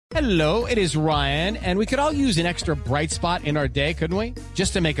Hello, it is Ryan, and we could all use an extra bright spot in our day, couldn't we?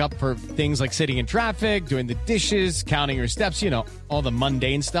 Just to make up for things like sitting in traffic, doing the dishes, counting your steps, all the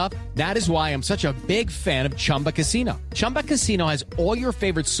mundane stuff. That is why I'm such a big fan of Chumba Casino. Chumba Casino has all your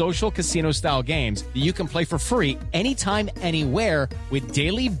favorite social casino-style games that you can play for free anytime, anywhere with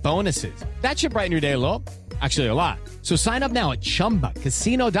daily bonuses. That should brighten your day a little. Actually, a lot. So sign up now at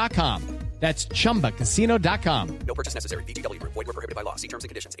ChumbaCasino.com. That's ChumbaCasino.com. No purchase necessary. VGW Group. Void where prohibited by law. See terms and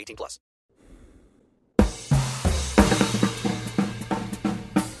conditions. 18+.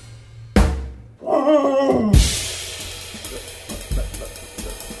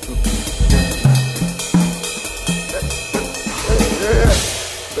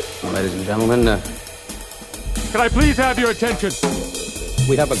 Ladies and gentlemen, can I please have your attention?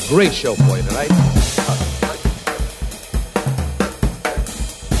 We have a great show for you tonight.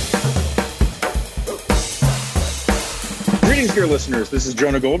 Greetings, dear listeners. This is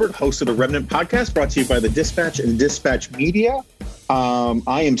Jonah Goldberg, host of the Remnant Podcast, brought to you by the Dispatch and Dispatch Media. I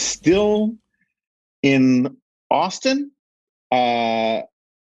am still in Austin. Food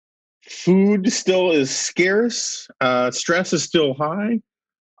still is scarce. Stress is still high.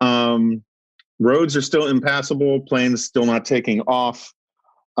 Roads are still impassable. Planes still not taking off.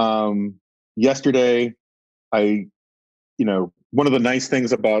 Yesterday, one of the nice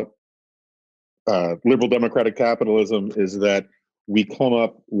things about liberal democratic capitalism is that we come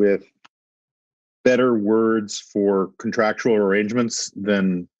up with better words for contractual arrangements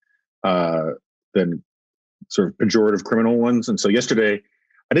than sort of pejorative criminal ones. And so yesterday,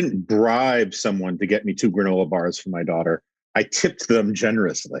 I didn't bribe someone to get me 2 granola bars for my daughter. I tipped them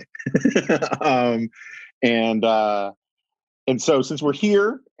generously. And so since we're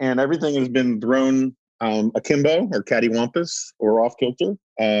here and everything has been thrown akimbo or cattywampus or off kilter,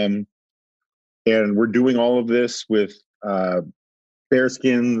 and we're doing all of this with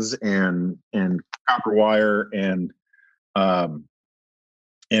bearskins and copper wire and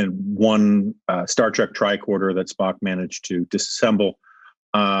one Star Trek tricorder that Spock managed to disassemble.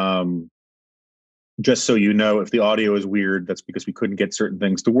 Just so you know, if the audio is weird, that's because we couldn't get certain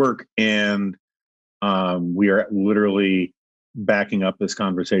things to work. And we are literally backing up this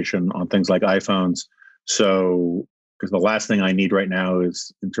conversation on things like iPhones. So, because the last thing I need right now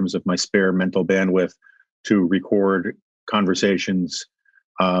is, in terms of my spare mental bandwidth, to record conversations,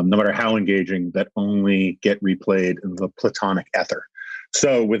 no matter how engaging, that only get replayed in the platonic ether.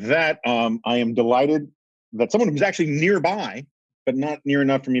 So with that, I am delighted that someone who's actually nearby, but not near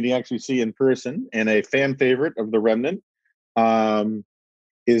enough for me to actually see in person, and a fan favorite of the Remnant,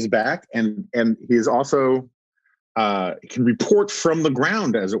 is back. And he is also can report from the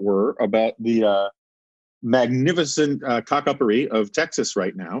ground, as it were, about the magnificent cock-uppery of Texas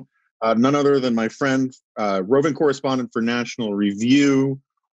right now. None other than my friend, roving correspondent for National Review,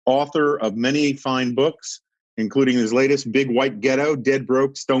 author of many fine books, including his latest, Big White Ghetto, Dead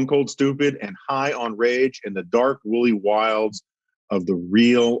Broke, Stone Cold Stupid, and High on Rage in the Dark Woolly Wilds of the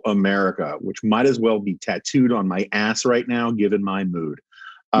Real America, which might as well be tattooed on my ass right now, given my mood.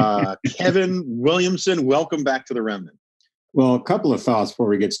 Kevin Williamson, welcome back to the Remnant. Well, a couple of thoughts before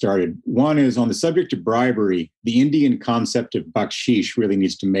we get started. One is on the subject of bribery. The Indian concept of bakshish really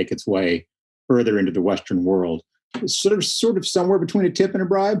needs to make its way further into the Western world. It's sort of somewhere between a tip and a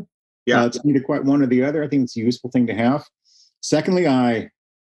bribe. Yeah, it's neither quite one or the other. I think it's a useful thing to have. Secondly, I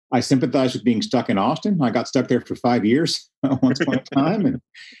sympathize with being stuck in Austin. I got stuck there for 5 years once upon a time and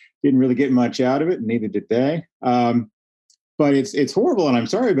didn't really get much out of it, and neither did they. But it's horrible, and I'm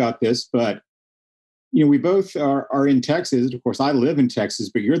sorry about this, but we both are in Texas. Of course, I live in Texas,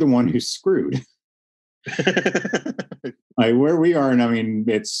 but you're the one who's screwed. Where we are, and I mean,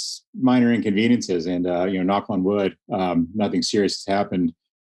 it's minor inconveniences, and knock on wood, nothing serious has happened.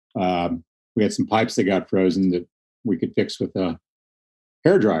 We had some pipes that got frozen that we could fix with a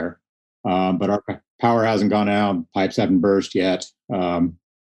hairdryer, but our power hasn't gone out. Pipes haven't burst yet. None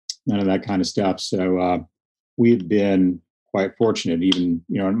of that kind of stuff. So we've been quite fortunate. Even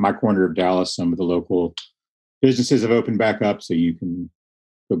in my corner of Dallas, some of the local businesses have opened back up, so you can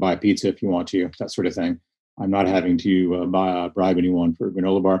go buy pizza if you want to, that sort of thing. I'm not having to bribe anyone for a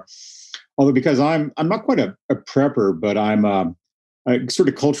granola bar. Although, because I'm not quite a prepper, but I'm a sort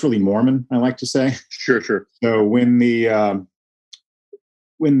of culturally Mormon, I like to say. Sure. So when the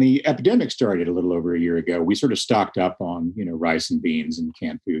epidemic started a little over a year ago, we sort of stocked up on rice and beans and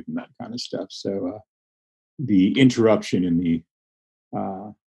canned food and that kind of stuff. So the interruption in the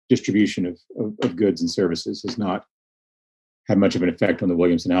distribution of goods and services has not had much of an effect on the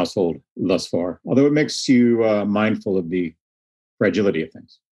Williamson household thus far, although it makes you mindful of the fragility of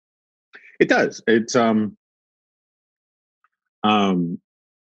things. It does. It's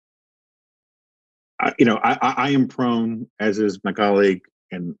I am prone, as is my colleague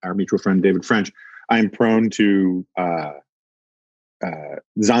and our mutual friend David French, I am prone to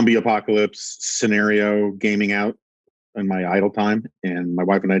zombie apocalypse scenario gaming out in my idle time, and my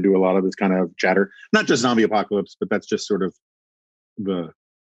wife and I do a lot of this kind of chatter. Not just zombie apocalypse, but that's just sort of the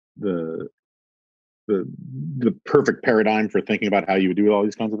perfect paradigm for thinking about how you would do all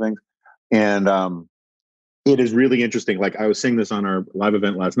these kinds of things. And it is really interesting. Like I was saying this on our live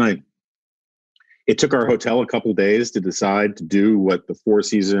event last night. It took our hotel a couple days to decide to do what the Four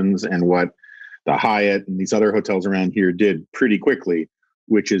Seasons and what the Hyatt and these other hotels around here did pretty quickly,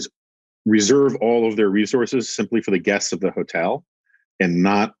 which is reserve all of their resources simply for the guests of the hotel and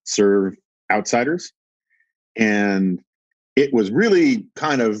not serve outsiders. And it was really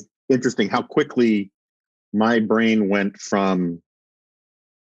kind of interesting how quickly my brain went from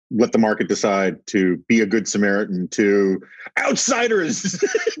let the market decide to be a good Samaritan to outsiders,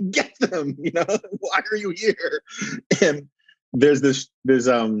 get them, why are you here? And there's this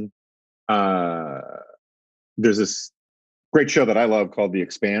great show that I love called The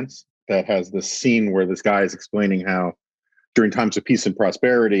Expanse that has this scene where this guy is explaining how during times of peace and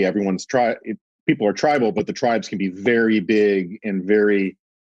prosperity, people are tribal, but the tribes can be very big and very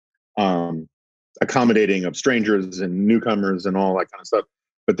accommodating of strangers and newcomers and all that kind of stuff.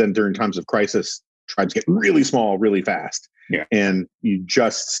 But then during times of crisis, tribes get really small really fast. Yeah. And you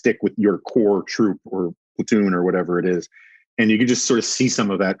just stick with your core troop or platoon or whatever it is. And you can just sort of see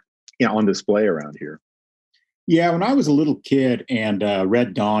some of that on display around here. Yeah, when I was a little kid and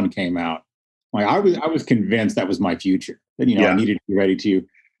Red Dawn came out, I was convinced that was my future. That I needed to be ready to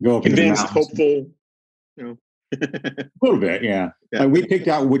go up convinced, into the mountains. Hopeful, a little bit, yeah. We picked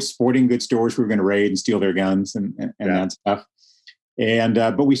out which sporting goods stores we were going to raid and steal their guns and that stuff. And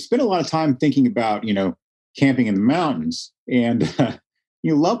but we spent a lot of time thinking about camping in the mountains, and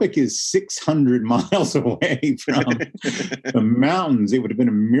Lubbock is 600 miles away from the mountains. It would have been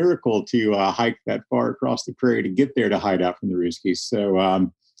a miracle to hike that far across the prairie to get there to hide out from the Ruskies.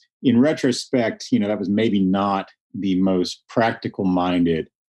 So in retrospect, that was maybe not the most practical minded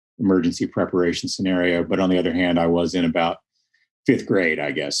emergency preparation scenario. But on the other hand, I was in about 5th grade,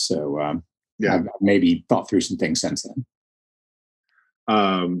 I guess. So I've maybe thought through some things since then.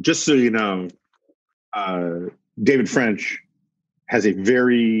 Just so you know, David French has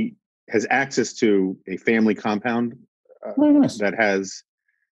access to a family compound that has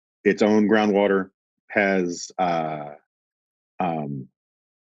its own groundwater, has a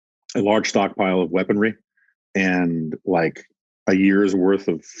large stockpile of weaponry, and like a year's worth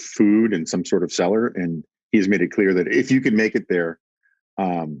of food in some sort of cellar. And he's made it clear that if you can make it there,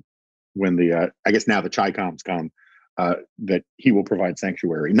 when I guess now the Chi-Coms come, that he will provide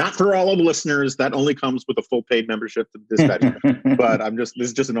sanctuary. Not for all of the listeners. That only comes with a full paid membership to Dispatch. But this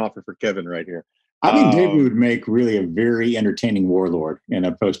is just an offer for Kevin right here. I think David would make really a very entertaining warlord in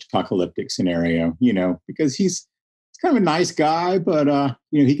a post-apocalyptic scenario, because he's kind of a nice guy, but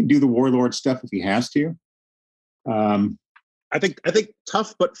he can do the warlord stuff if he has to. I think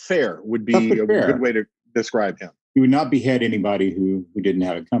tough but fair would be a good way to describe him. He would not behead anybody who didn't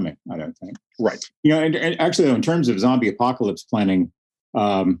have it coming, I don't think. Right. And actually, in terms of zombie apocalypse planning,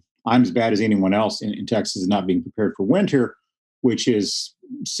 I'm as bad as anyone else in Texas not being prepared for winter, which is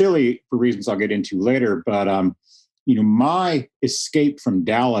silly for reasons I'll get into later. But, my escape from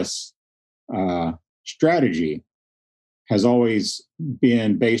Dallas strategy has always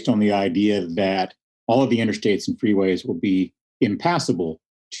been based on the idea that all of the interstates and freeways will be impassable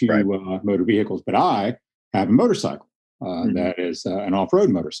to motor vehicles. But I have a motorcycle that is an off-road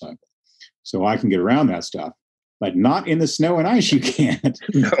motorcycle. So I can get around that stuff, but not in the snow and ice you can't.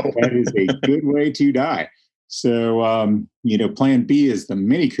 No. That is a good way to die. So, plan B is the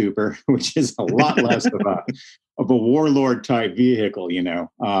Mini Cooper, which is a lot less of a warlord type vehicle,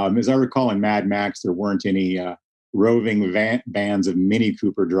 As I recall in Mad Max, there weren't any roving bands of Mini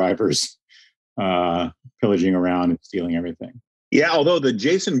Cooper drivers pillaging around and stealing everything. Yeah, although the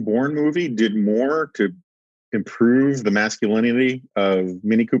Jason Bourne movie did more to improve the masculinity of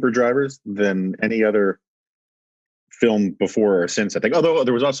Mini Cooper drivers than any other film before or since, I think. Although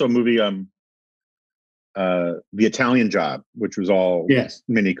there was also a movie, The Italian Job, which was all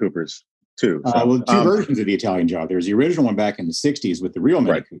Mini Coopers too. So, two versions of The Italian Job. There's the original one back in the 60s with the real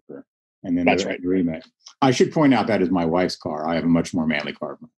Mini Cooper. And then the remake. I should point out that is my wife's car. I have a much more manly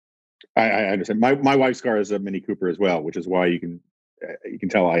car. I understand. My wife's car is a Mini Cooper as well, which is why you can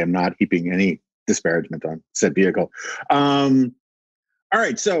tell I am not heaping any disparagement on said vehicle. All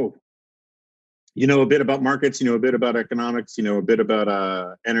right, so a bit about markets, a bit about economics, a bit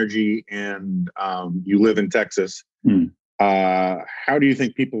about energy, and you live in Texas. How do you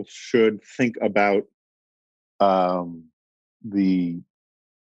think people should think about the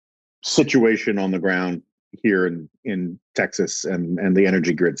situation on the ground here in Texas and the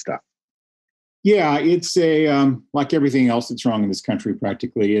energy grid stuff? Yeah, it's like everything else that's wrong in this country,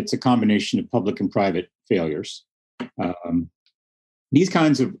 practically, it's a combination of public and private failures. These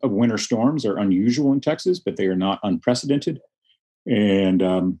kinds of winter storms are unusual in Texas, but they are not unprecedented.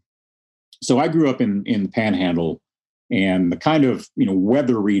 And so I grew up in the Panhandle, and the kind of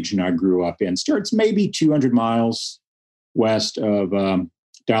weather region I grew up in starts maybe 200 miles west of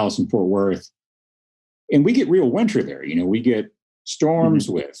Dallas and Fort Worth, and we get real winter there. We get storms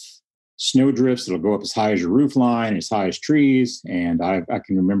with snow drifts that'll go up as high as your roof line, as high as trees. And I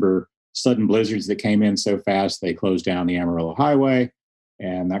can remember sudden blizzards that came in so fast they closed down the Amarillo Highway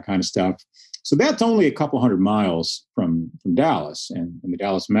and that kind of stuff. So that's only a couple hundred miles from Dallas and the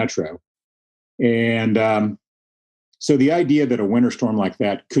Dallas metro. And so the idea that a winter storm like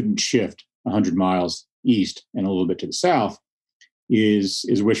that couldn't shift 100 miles east and a little bit to the south is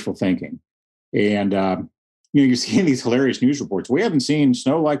wishful thinking. And you're seeing these hilarious news reports. We haven't seen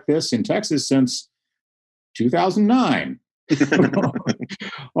snow like this in Texas since 2009.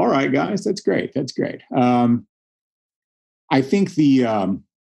 All right, guys, that's great. That's great. I think the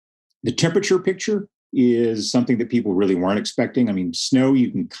temperature picture is something that people really weren't expecting. I mean, snow you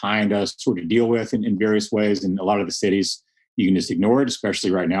can kind of sort of deal with in various ways. In a lot of the cities, you can just ignore it,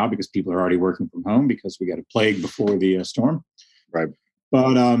 especially right now because people are already working from home because we got a plague before the storm. Right.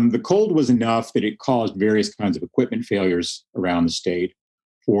 But the cold was enough that it caused various kinds of equipment failures around the state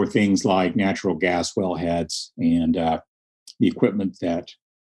for things like natural gas wellheads and the equipment that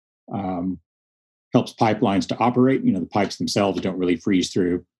helps pipelines to operate. The pipes themselves don't really freeze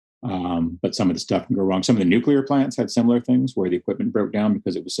through, but some of the stuff can go wrong. Some of the nuclear plants had similar things where the equipment broke down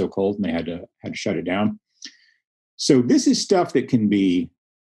because it was so cold and they had to shut it down. So this is stuff that can be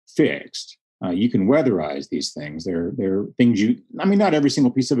fixed. You can weatherize these things. There are things not every single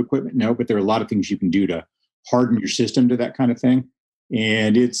piece of equipment, no, but there are a lot of things you can do to harden your system to that kind of thing.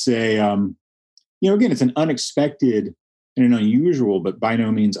 And it's again, it's an unexpected and an unusual, but by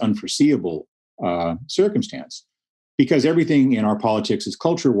no means unforeseeable circumstance. Because everything in our politics is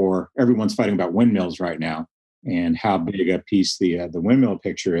culture war. Everyone's fighting about windmills right now and how big a piece the windmill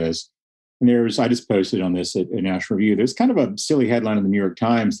picture is. And I just posted on this at National Review. There's kind of a silly headline in the New York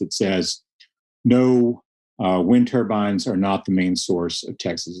Times that says, no, wind turbines are not the main source of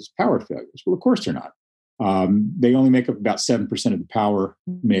Texas's power failures. Well, of course they're not. They only make up about 7% of the power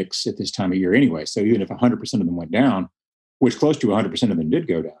mix at this time of year anyway. So even if 100% of them went down, which close to 100% of them did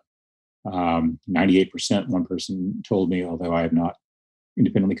go down, 98%, one person told me, although I have not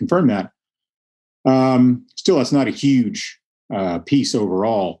independently confirmed that. Still, that's not a huge piece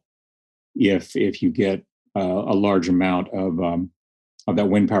overall if you get a large amount of that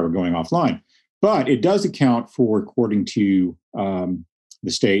wind power going offline. But it does account for, according to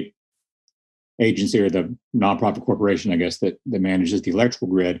the state agency or the nonprofit corporation, I guess, that manages the electrical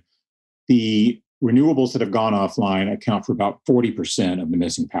grid, the renewables that have gone offline account for about 40% of the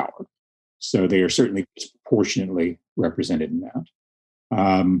missing power. So they are certainly disproportionately represented in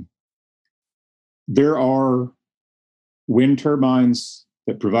that. There are wind turbines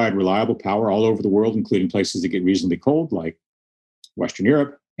that provide reliable power all over the world, including places that get reasonably cold, like Western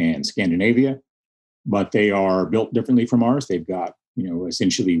Europe and Scandinavia. But they are built differently from ours. They've got,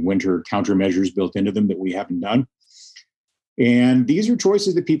 essentially winter countermeasures built into them that we haven't done. And these are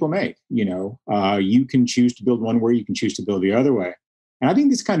choices that people make. You can choose to build one way, you can choose to build the other way. And I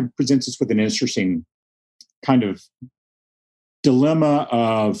think this kind of presents us with an interesting kind of dilemma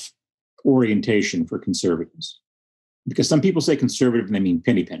of orientation for conservatives. Because some people say conservative and they mean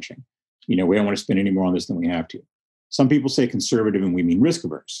penny pinching. We don't want to spend any more on this than we have to. Some people say conservative and we mean risk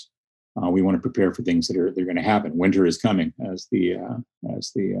averse. We want to prepare for things that are going to happen. Winter is coming, as the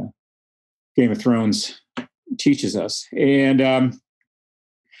Game of Thrones teaches us. And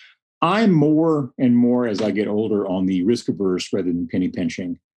I'm more and more, as I get older, on the risk averse rather than penny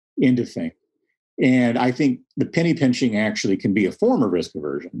pinching end of thing. And I think the penny pinching actually can be a form of risk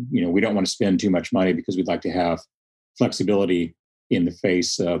aversion. We don't want to spend too much money because we'd like to have flexibility in the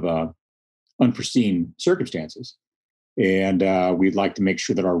face of unforeseen circumstances. And we'd like to make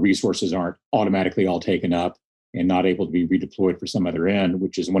sure that our resources aren't automatically all taken up and not able to be redeployed for some other end,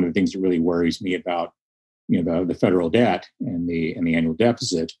 which is one of the things that really worries me about, the federal debt and the annual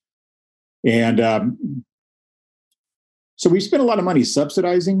deficit. And so we spent a lot of money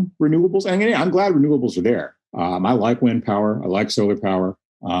subsidizing renewables. And I'm glad renewables are there. I like wind power. I like solar power.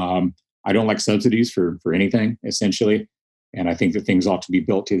 I don't like subsidies for anything, essentially. And I think that things ought to be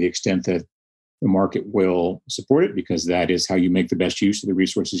built to the extent that the market will support it because that is how you make the best use of the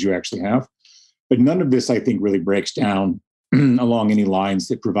resources you actually have. But none of this, I think, really breaks down along any lines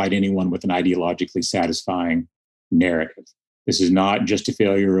that provide anyone with an ideologically satisfying narrative. This is not just a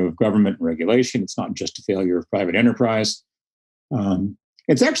failure of government and regulation. It's not just a failure of private enterprise.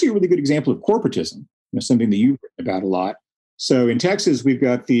 It's actually a really good example of corporatism, something that you've written about a lot. So in Texas, we've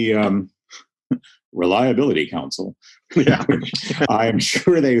got the Reliability Council. Yeah. I am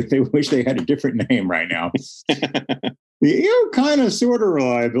sure they wish they had a different name right now. Kind of sort of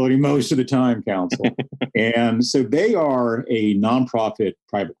reliability most of the time council. And so they are a nonprofit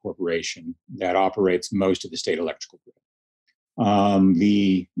private corporation that operates most of the state electrical grid.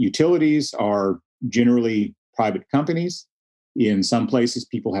 The utilities are generally private companies. In some places,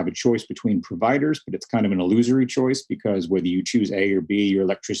 people have a choice between providers, but it's kind of an illusory choice because whether you choose A or B, your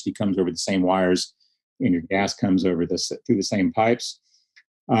electricity comes over the same wires and your gas comes over through the same pipes.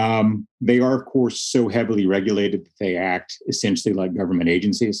 They are, of course, so heavily regulated that they act essentially like government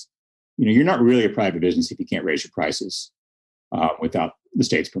agencies. You're not really a private business if you can't raise your prices without the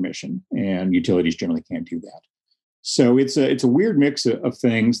state's permission, and utilities generally can't do that. So it's a weird mix of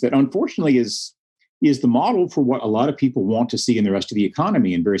things that unfortunately is the model for what a lot of people want to see in the rest of the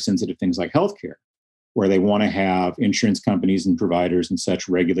economy in very sensitive things like healthcare, where they want to have insurance companies and providers and such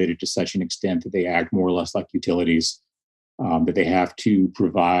regulated to such an extent that they act more or less like utilities, that they have to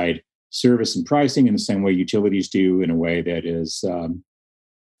provide service and pricing in the same way utilities do, in a way that is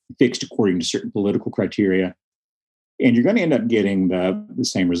fixed according to certain political criteria. And you're going to end up getting the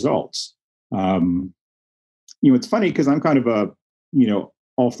same results. It's funny because I'm kind of a,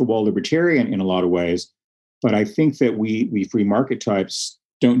 off-the-wall libertarian in a lot of ways, but I think that we free market types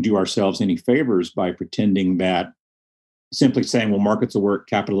don't do ourselves any favors by pretending that simply saying, well, markets will work,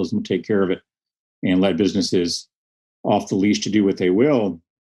 capitalism will take care of it, and let businesses off the leash to do what they will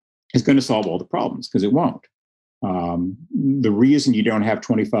is going to solve all the problems, because it won't. The reason you don't have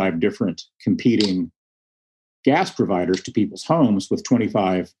 25 different competing gas providers to people's homes with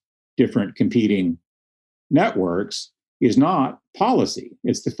 25 different competing networks is not policy.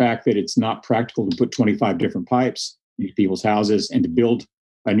 It's the fact that it's not practical to put 25 different pipes into people's houses and to build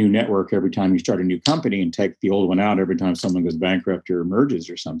a new network every time you start a new company and take the old one out every time someone goes bankrupt or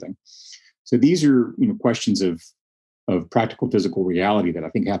merges or something. So these are questions of practical physical reality that I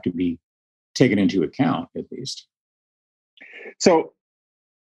think have to be taken into account, at least. So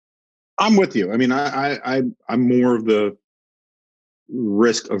I'm with you. I mean, I'm more of the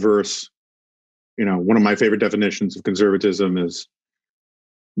risk averse. One of my favorite definitions of conservatism is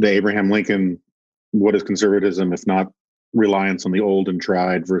the Abraham Lincoln, what is conservatism if not reliance on the old and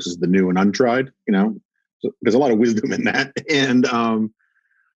tried versus the new and untried? So there's a lot of wisdom in that. And,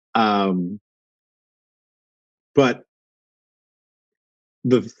 but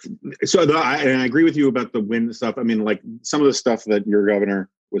I agree with you about the wind stuff. I mean, like some of the stuff that your governor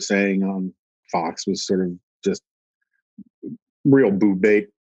was saying on Fox was sort of just real boob bait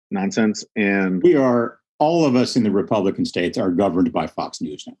nonsense. And all of us in the Republican states are governed by Fox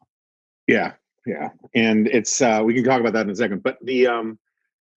News now. Yeah. And it's we can talk about that in a second. But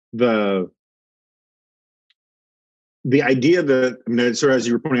the idea that, sort of as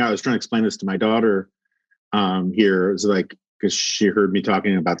you were pointing out, I was trying to explain this to my daughter here, is like, because she heard me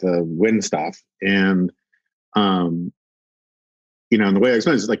talking about the wind stuff. And and the way I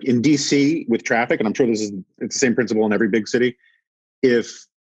explain it is like in DC with traffic, and I'm sure it's the same principle in every big city. If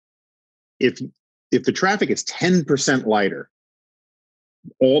the traffic is 10% lighter,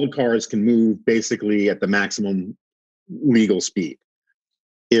 all the cars can move basically at the maximum legal speed.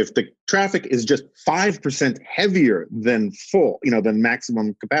 If the traffic is just 5% heavier than than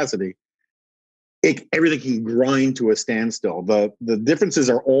maximum capacity, everything can grind to a standstill. The differences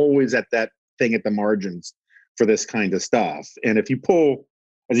are always at that thing at the margins for this kind of stuff. And if you pull,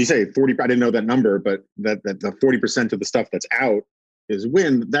 as you say, 40, I didn't know that number, but that the 40% of the stuff that's out is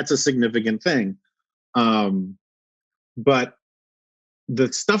wind, that's a significant thing. But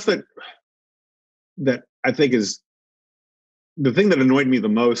the stuff that I think is the thing that annoyed me the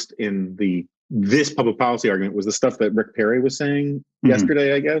most in this public policy argument was the stuff that Rick Perry was saying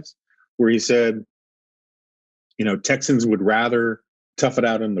yesterday, I guess, where he said, Texans would rather tough it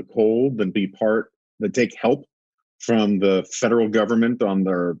out in the cold than take help from the federal government on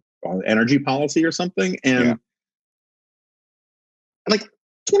their energy policy or something. And like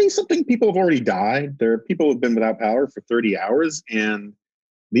 20-something people have already died. There are people who have been without power for 30 hours. And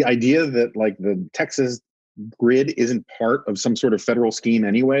the idea that like the Texas grid isn't part of some sort of federal scheme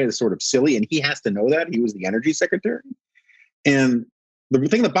anyway is sort of silly. And he has to know that. He was the energy secretary. And the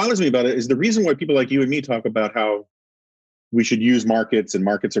thing that bothers me about it is the reason why people like you and me talk about how we should use markets, and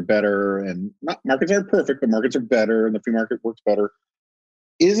markets are better, and markets aren't perfect, but markets are better, and the free market works better,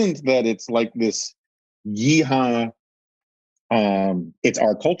 isn't that it's like this yeehaw, it's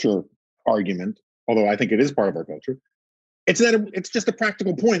our culture argument, although I think it is part of our culture. It's that it's just a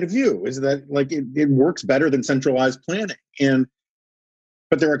practical point of view, is that like it works better than centralized planning.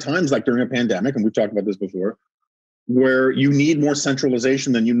 But there are times, like during a pandemic, and we've talked about this before, where you need more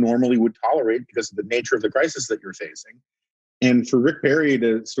centralization than you normally would tolerate because of the nature of the crisis that you're facing. And for Rick Perry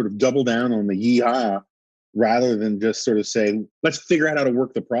to sort of double down on the yeehaw rather than just sort of say, let's figure out how to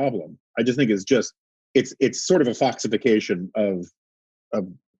work the problem, I just think it's sort of a foxification of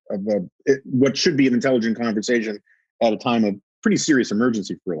what should be an intelligent conversation at a time of pretty serious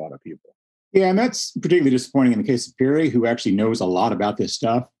emergency for a lot of people. Yeah, and that's particularly disappointing in the case of Perry, who actually knows a lot about this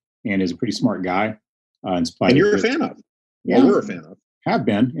stuff and is a pretty smart guy. In spite and you're of a fan of. Yeah, well, we're a fan of. Have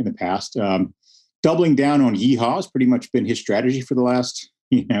been in the past. Doubling down on yeehaw has pretty much been his strategy for the last,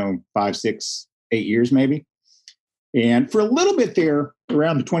 5, 6, 8 years, maybe. And for a little bit there,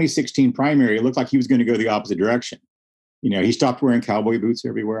 around the 2016 primary, it looked like he was going to go the opposite direction. He stopped wearing cowboy boots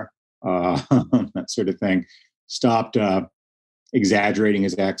everywhere, that sort of thing. Stopped exaggerating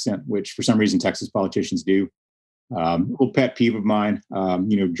his accent, which for some reason Texas politicians do. Little pet peeve of mine.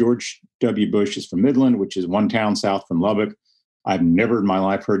 George W. Bush is from Midland, which is one town south from Lubbock. I've never in my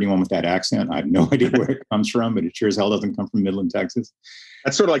life heard anyone with that accent. I have no idea where it comes from, but it sure as hell doesn't come from Midland, Texas.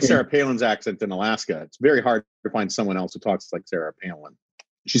 That's sort of like Sarah Palin's accent in Alaska. It's very hard to find someone else who talks like Sarah Palin.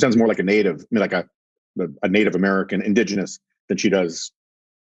 She sounds more like a native, like a Native American, indigenous, than she does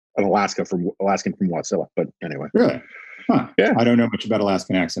an Alaskan from Wasilla. But anyway. Really? Huh. Yeah. I don't know much about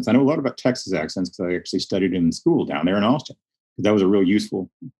Alaskan accents. I know a lot about Texas accents because I actually studied in school down there in Austin. That was a real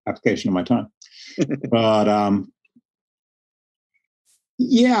useful application of my time. But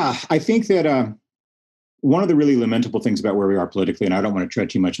yeah, I think that one of the really lamentable things about where we are politically, and I don't want to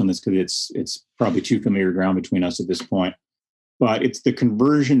tread too much on this because it's probably too familiar ground between us at this point, but it's the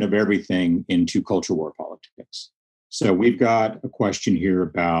conversion of everything into culture war politics. So we've got a question here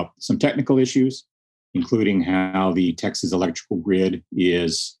about some technical issues, including how the Texas electrical grid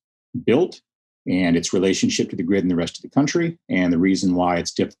is built and its relationship to the grid in the rest of the country, and the reason why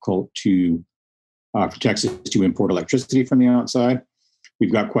it's difficult for Texas to import electricity from the outside.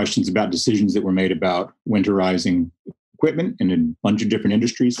 We've got questions about decisions that were made about winterizing equipment in a bunch of different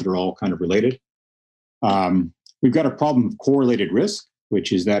industries that are all kind of related. We've got a problem of correlated risk,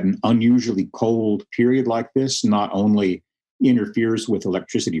 which is that an unusually cold period like this not only interferes with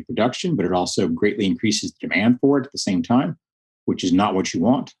electricity production, but it also greatly increases the demand for it at the same time, which is not what you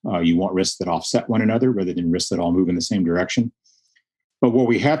want. You want risks that offset one another rather than risks that all move in the same direction. But what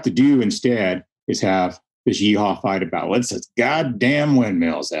we have to do instead is have this yeehaw fight about, well, it's those goddamn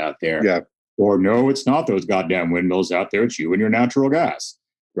windmills out there. Yeah. Or no, it's not those goddamn windmills out there. It's you and your natural gas.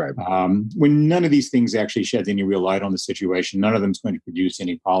 Right. When none of these things actually sheds any real light on the situation, none of them is going to produce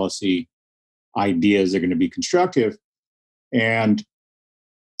any policy ideas that are going to be constructive. And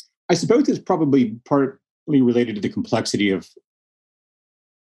I suppose it's probably partly related to the complexity of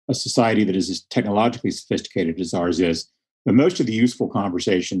a society that is as technologically sophisticated as ours is. But most of the useful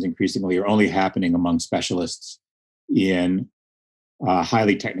conversations increasingly are only happening among specialists in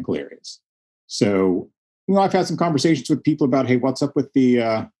highly technical areas. So, I've had some conversations with people about, hey, what's up with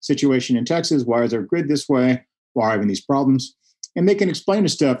the situation in Texas? Why is our grid this way? Why are we having these problems? And they can explain the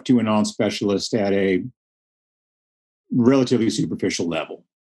stuff to a non-specialist at a relatively superficial level.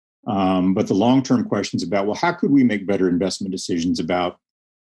 But the long-term questions about, well, how could we make better investment decisions about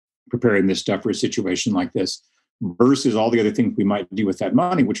preparing this stuff for a situation like this versus all the other things we might do with that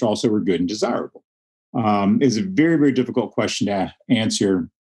money, which also are good and desirable, is a very, very difficult question to answer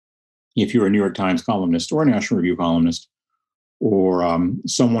if you're a New York Times columnist or a National Review columnist or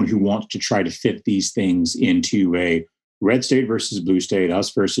someone who wants to try to fit these things into a red state versus blue state,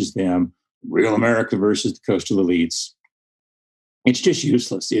 us versus them, real America versus the coastal elites. It's just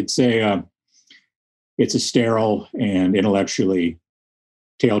useless. It's a sterile and intellectually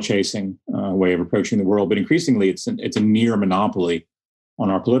tail-chasing way of approaching the world, but increasingly it's a near monopoly on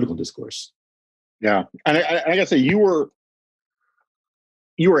our political discourse. Yeah, and I gotta say, you were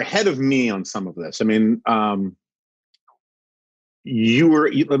ahead of me on some of this. I mean, let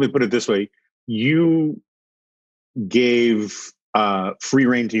me put it this way: you gave free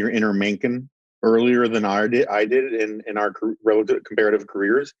rein to your inner Mencken earlier than I did in our relative comparative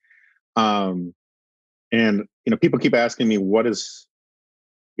careers. And people keep asking me what has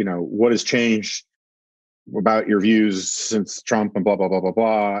changed about your views since Trump and blah blah blah blah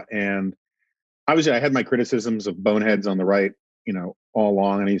blah. And obviously, I had my criticisms of boneheads on the right, all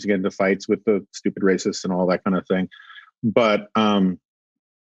along, and I used to get into fights with the stupid racists and all that kind of thing. But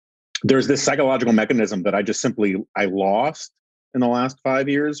there's this psychological mechanism that I lost in the last 5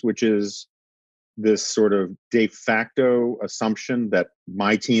 years, which is this sort of de facto assumption that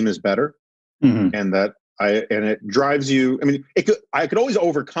my team is better, and that it drives you. I mean, I could always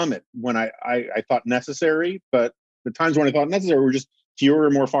overcome it when I thought necessary, but the times when I thought necessary were just fewer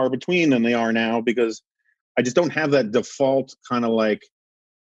and more far between than they are now, because I just don't have that default kind of like,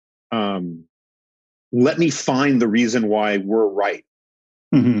 let me find the reason why we're right,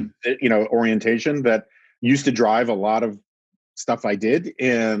 orientation that used to drive a lot of stuff I did.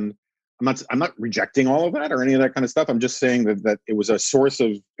 And I'm not rejecting all of that or any of that kind of stuff. I'm just saying that it was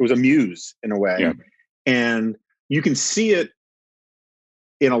it was a muse in a way. Yeah. And you can see it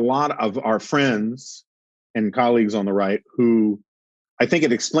in a lot of our friends and colleagues on the right, who I think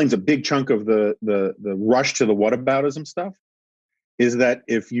it explains a big chunk of the rush to the whataboutism stuff, is that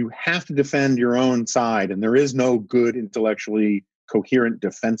if you have to defend your own side and there is no good intellectually coherent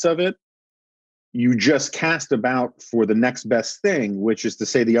defense of it, you just cast about for the next best thing, which is to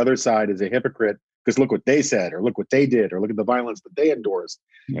say the other side is a hypocrite because look what they said, or look what they did, or look at the violence that they endorsed.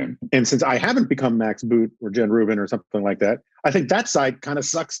 Yeah. And since I haven't become Max Boot or Jen Rubin or something like that, I think that side kind of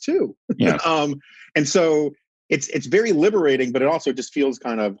sucks too. Yeah. And so it's very liberating, but it also just feels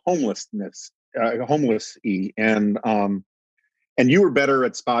kind of homeless-y. And you were better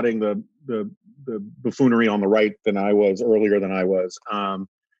at spotting the buffoonery on the right than I was earlier than I was.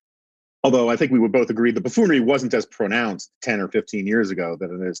 Although I think we would both agree the buffoonery wasn't as pronounced 10 or 15 years ago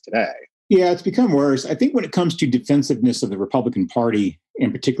than it is today. Yeah, it's become worse. I think when it comes to defensiveness of the Republican Party,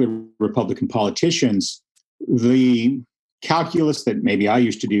 in particular Republican politicians, the calculus that maybe I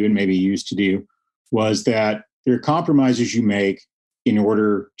used to do and maybe you used to do was that there are compromises you make in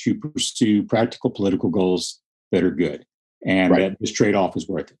order to pursue practical political goals that are good, and that this trade-off is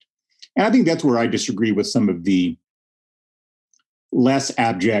worth it. And I think that's where I disagree with some of the less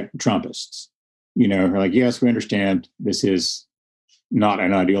abject Trumpists. You know, like, yes, we understand this is not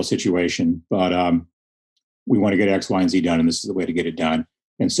an ideal situation, but we want to get X, Y, and Z done, and this is the way to get it done.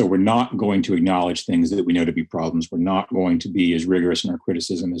 And so we're not going to acknowledge things that we know to be problems. We're not going to be as rigorous in our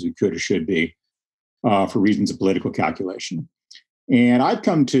criticism as we could or should be for reasons of political calculation. And I've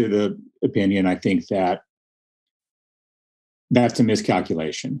come to the opinion, I think, that that's a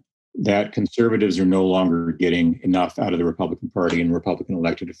miscalculation, that conservatives are no longer getting enough out of the Republican Party and Republican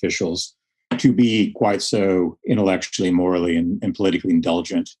elected officials to be quite so intellectually, morally, and politically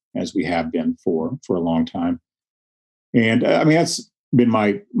indulgent as we have been for a long time. And I mean, that's been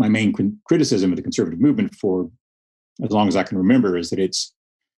my main criticism of the conservative movement for as long as I can remember, is that it's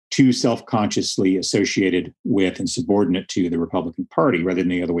too self-consciously associated with and subordinate to the Republican Party rather than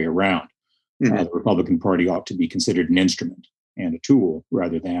the other way around. The Republican Party ought to be considered an instrument and a tool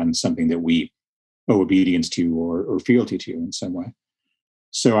rather than something that we owe obedience to or fealty to in some way.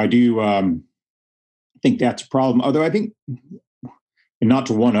 So I do think that's a problem. Although I think, and not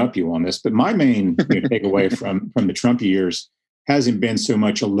to one-up you on this, but my main takeaway from the Trump years hasn't been so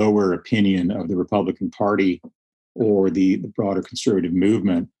much a lower opinion of the Republican Party or the broader conservative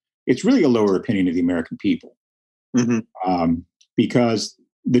movement. It's really a lower opinion of the American people. Because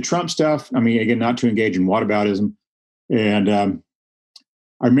the Trump stuff, I mean, again, not to engage in whataboutism. And I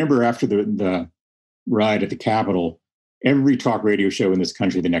remember after the riot at the Capitol, every talk radio show in this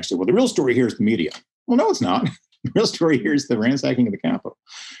country the next day, well, the real story here is the media. Well, no, it's not. The real story here is the ransacking of the Capitol.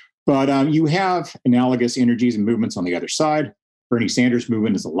 But you have analogous energies and movements on the other side. Bernie Sanders'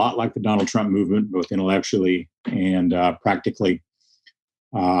 movement is a lot like the Donald Trump movement, both intellectually and practically.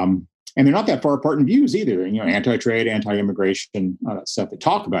 And they're not that far apart in views either. You know, anti-trade, anti-immigration, all that stuff. They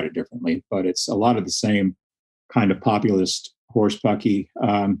talk about it differently, but it's a lot of the same kind of populist horsepucky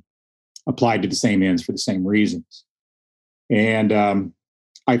applied to the same ends for the same reasons. And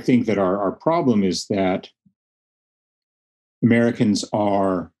I think that our problem is that Americans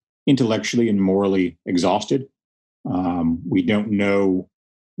are intellectually and morally exhausted. We don't know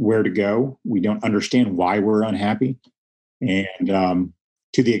where to go. We don't understand why we're unhappy. And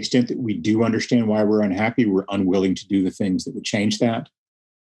to the extent that we do understand why we're unhappy, we're unwilling to do the things that would change that.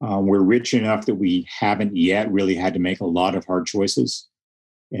 We're rich enough that we haven't yet really had to make a lot of hard choices.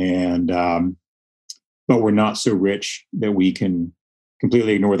 And but we're not so rich that we can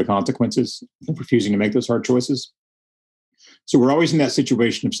completely ignore the consequences of refusing to make those hard choices. So we're always in that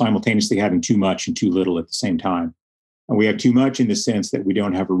situation of simultaneously having too much and too little at the same time. And we have too much in the sense that we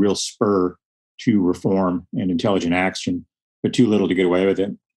don't have a real spur to reform and intelligent action, but too little to get away with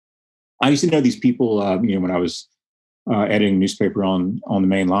it. I used to know these people, when I was editing a newspaper on the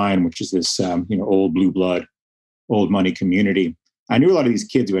main line, which is this, old blue blood, old money community. I knew a lot of these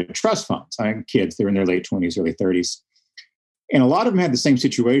kids who had trust funds. I had kids, they were in their late 20s, early 30s. And a lot of them had the same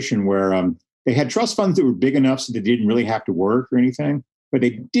situation where they had trust funds that were big enough so they didn't really have to work or anything, but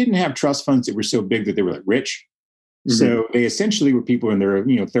they didn't have trust funds that were so big that they were like rich. Mm-hmm. So they essentially were people in their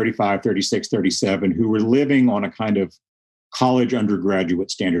 35, 36, 37 who were living on a kind of college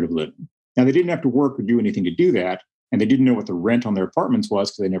undergraduate standard of living. Now, they didn't have to work or do anything to do that, and they didn't know what the rent on their apartments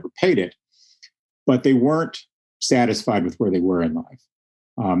was because they never paid it, but they weren't satisfied with where they were in life.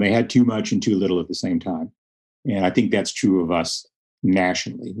 They had too much and too little at the same time. And I think that's true of us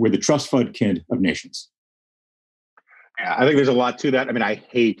nationally. We're the trust fund kid of nations. Yeah, I think there's a lot to that. I mean, I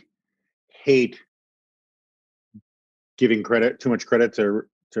hate giving too much credit to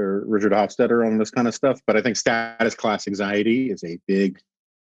Richard Hofstadter on this kind of stuff, but I think status class anxiety is a big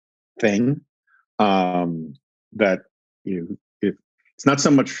thing. That it's not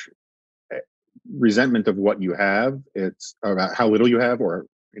so much resentment of what you have; it's about how little you have, or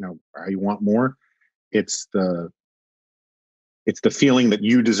how you want more. It's the feeling that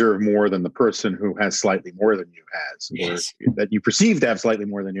you deserve more than the person who has slightly more than you has, yes, or that you perceive to have slightly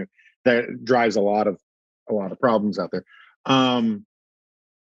more than you. That drives a lot of problems out there. And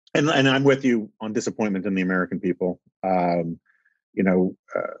I'm with you on disappointment in the American people.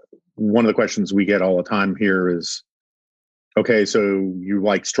 One of the questions we get all the time here is, okay, so you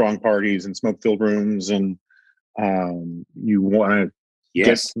like strong parties and smoke-filled rooms, and you want to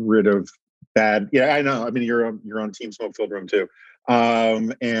get rid of bad. Yeah, I know. I mean, you're on Team Smoke-Filled Room too,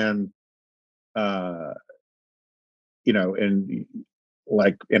 and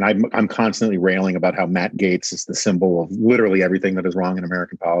I'm constantly railing about how Matt Gaetz is the symbol of literally everything that is wrong in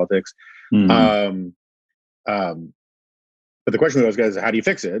American politics. Mm-hmm. But the question to those guys is, how do you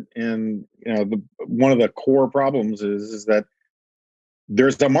fix it? And one of the core problems is that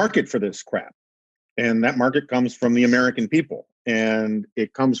there's a market for this crap, and that market comes from the American people, and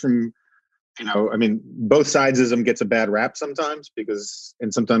it comes from both sidesism gets a bad rap sometimes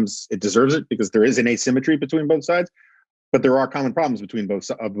and sometimes it deserves it because there is an asymmetry between both sides. But there are common problems between both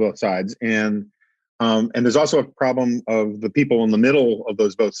sides, and there's also a problem of the people in the middle of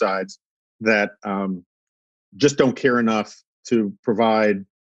those both sides that just don't care enough to provide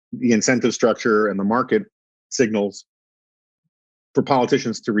the incentive structure and the market signals for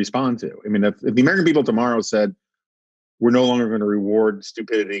politicians to respond to. I mean, if the American people tomorrow said, we're no longer going to reward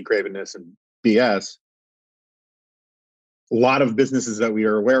stupidity, cravenness, and BS, a lot of businesses that we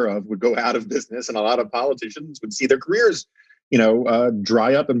are aware of would go out of business, and a lot of politicians would see their careers,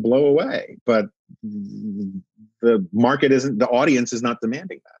 dry up and blow away. But the audience is not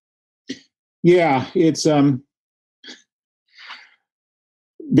demanding that. Yeah, it's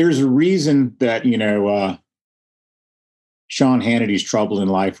there's a reason that Sean Hannity's trouble in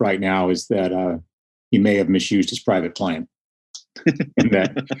life right now is that he may have misused his private plane, and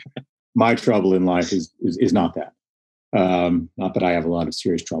that my trouble in life is not that. Not that I have a lot of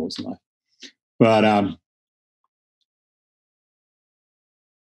serious troubles in life, but and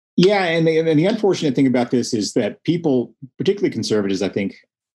the unfortunate thing about this is that people, particularly conservatives, I think,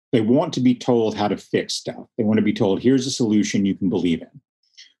 they want to be told how to fix stuff. They want to be told, here's a solution you can believe in,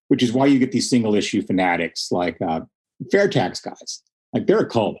 which is why you get these single issue fanatics like fair tax guys. Like, they're a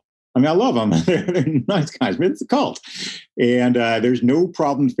cult. I mean, I love them. they're nice guys, but it's a cult. And there's no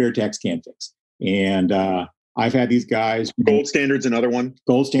problem fair tax can't fix. And I've had these guys. Gold standard's another one.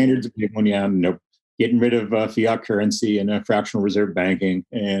 Gold standard's a big one, yeah. Nope. Getting rid of fiat currency and fractional reserve banking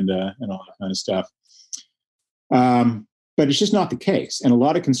and all that kind of stuff. But it's just not the case. And a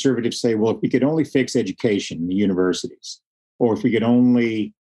lot of conservatives say, well, if we could only fix education, the universities, or if we could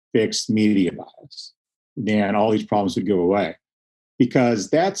only fix media bias, then all these problems would go away. Because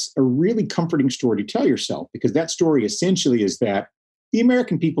that's a really comforting story to tell yourself, because that story essentially is that the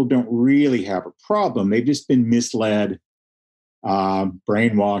American people don't really have a problem. They've just been misled,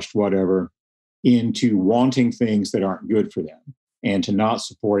 brainwashed, whatever, into wanting things that aren't good for them and to not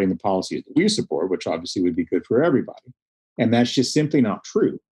supporting the policies that we support, which obviously would be good for everybody. And that's just simply not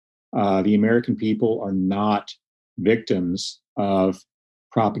true. The American people are not victims of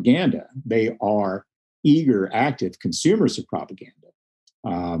propaganda. They are eager, active consumers of propaganda.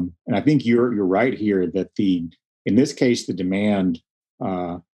 And I think you're right here that in this case, the demand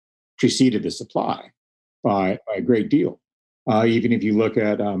preceded the supply by a great deal. Even if you look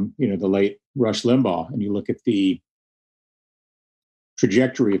at the late Rush Limbaugh and you look at the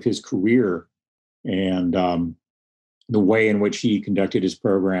trajectory of his career and the way in which he conducted his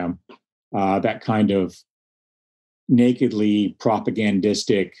program, that kind of nakedly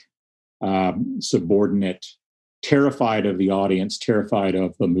propagandistic, subordinate, terrified of the audience, terrified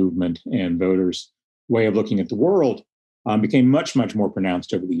of the movement and voters' way of looking at the world became much, much more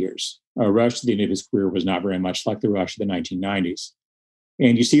pronounced over the years. Rush to the end of his career was not very much like the Rush of the 1990s.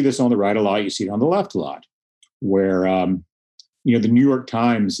 And you see this on the right a lot. You see it on the left a lot, where, the New York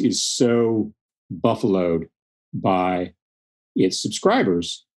Times is so buffaloed by its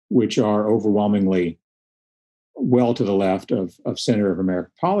subscribers, which are overwhelmingly well to the left of center of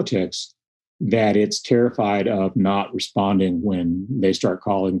American politics, that it's terrified of not responding when they start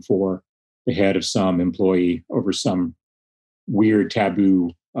calling for the head of some employee over some weird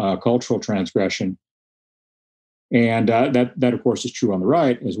taboo cultural transgression. And that of course is true on the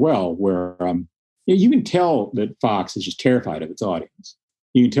right as well, where you can tell that Fox is just terrified of its audience.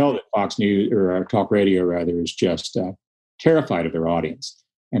 You can tell that Fox News or talk radio rather is just terrified of their audience,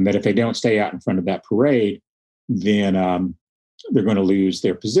 and that if they don't stay out in front of that parade, then they're going to lose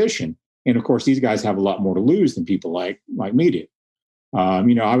their position. And of course, these guys have a lot more to lose than people like me do.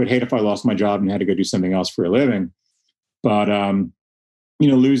 I would hate if I lost my job and had to go do something else for a living. But,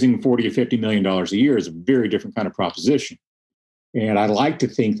 losing $40 or $50 million a year is a very different kind of proposition. And I like to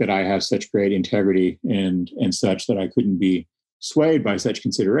think that I have such great integrity and such that I couldn't be swayed by such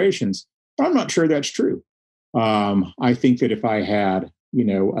considerations. But I'm not sure that's true. I think that if I had,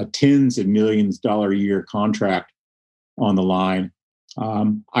 a tens of millions a year contract on the line,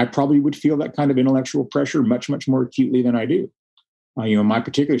 I probably would feel that kind of intellectual pressure much, much more acutely than I do. In my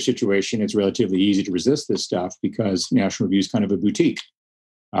particular situation, it's relatively easy to resist this stuff because National Review is kind of a boutique.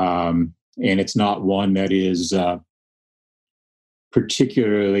 And it's not one that is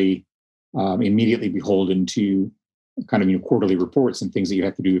particularly immediately beholden to kind of quarterly reports and things that you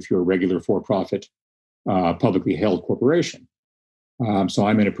have to do if you're a regular for-profit, publicly held corporation. So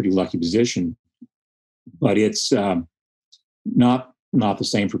I'm in a pretty lucky position. But it's not the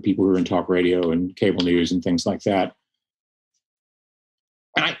same for people who are in talk radio and cable news and things like that.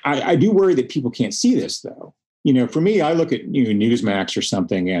 I do worry that people can't see this, though. For me, I look at Newsmax or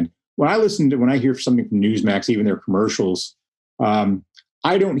something, and when I hear something from Newsmax, even their commercials,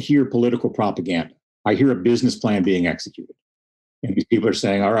 I don't hear political propaganda. I hear a business plan being executed, and these people are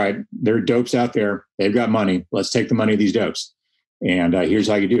saying, "All right, there are dopes out there. They've got money. Let's take the money of these dopes, and here's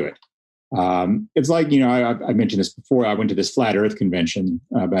how you do it." It's like I mentioned this before. I went to this Flat Earth convention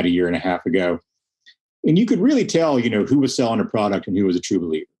about a year and a half ago. And you could really tell, who was selling a product and who was a true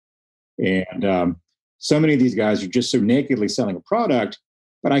believer. And so many of these guys are just so nakedly selling a product.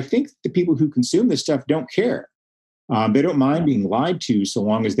 But I think the people who consume this stuff don't care. They don't mind being lied to so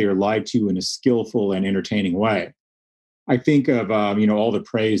long as they are lied to in a skillful and entertaining way. I think of, all the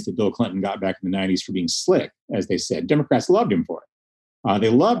praise that Bill Clinton got back in the 90s for being slick, as they said. Democrats loved him for it. They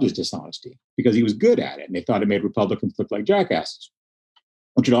loved his dishonesty because he was good at it. And they thought it made Republicans look like jackasses,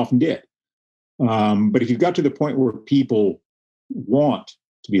 which it often did. But if you've got to the point where people want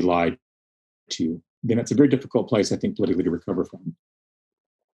to be lied to, then it's a very difficult place, I think, politically to recover from.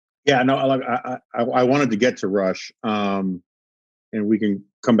 Yeah, no, I wanted to get to Rush, and we can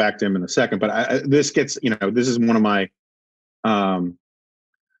come back to him in a second. But this gets, this is one of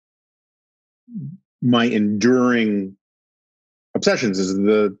my enduring obsessions is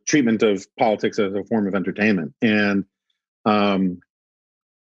the treatment of politics as a form of entertainment, and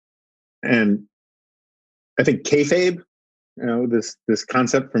I think kayfabe, this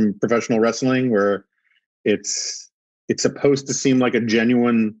concept from professional wrestling where it's supposed to seem like a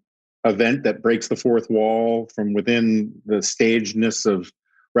genuine event that breaks the fourth wall from within the stagedness of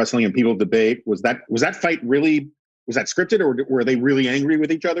wrestling, and people debate, was that fight really, was that scripted, or were they really angry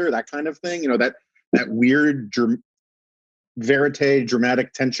with each other? That kind of thing, that weird verite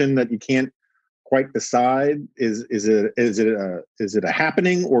dramatic tension that you can't quite decide. Is it a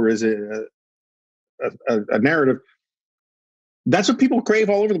happening, or is it a narrative? That's what people crave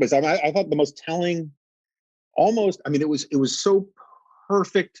all over the place. I thought the most telling, it was so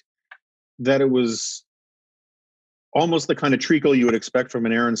perfect that it was almost the kind of treacle you would expect from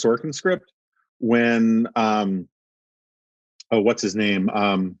an Aaron Sorkin script when, what's his name?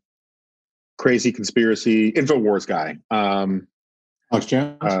 Crazy conspiracy, InfoWars guy. Alex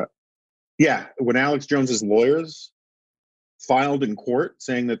Jones? Yeah, when Alex Jones's lawyers filed in court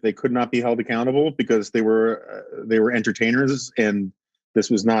saying that they could not be held accountable because they were entertainers and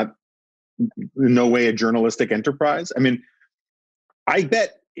this was not in no way a journalistic enterprise. I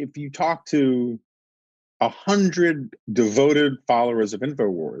bet if you talk to 100 devoted followers of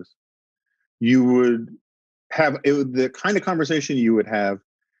InfoWars, you would have the kind of conversation you would have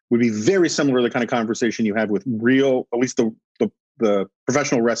would be very similar to the kind of conversation you have with real, at least the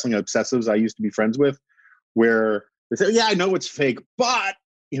professional wrestling obsessives I used to be friends with, where they say, yeah, I know it's fake, but,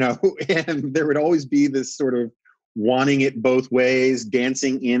 and there would always be this sort of wanting it both ways,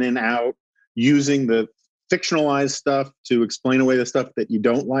 dancing in and out, using the fictionalize stuff to explain away the stuff that you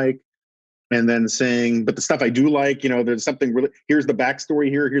don't like, and then saying, but the stuff I do like, there's something really, here's the backstory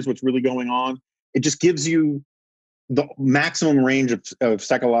here, here's what's really going on. It just gives you the maximum range of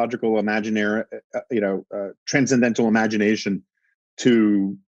psychological imaginary, transcendental imagination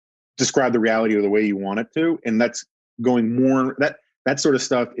to describe the reality of the way you want it to. And that's going more, that sort of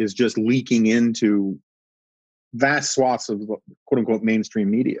stuff is just leaking into vast swaths of quote unquote mainstream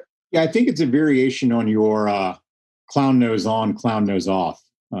media. Yeah, I think it's a variation on your clown nose on, clown nose off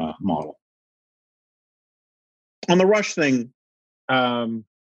model. On the Rush thing,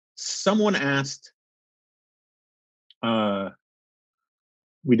 someone asked,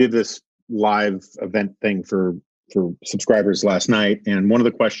 we did this live event thing for subscribers last night, and one of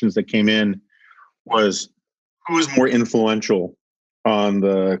the questions that came in was, who is more influential on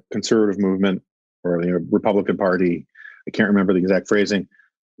the conservative movement or the Republican Party? I can't remember the exact phrasing.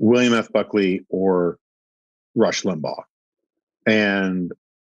 William F. Buckley or Rush Limbaugh? And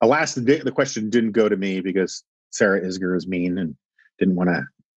alas, the question didn't go to me because Sarah Isgur is mean and didn't want to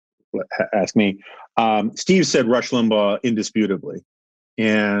ask me. Steve said Rush Limbaugh indisputably,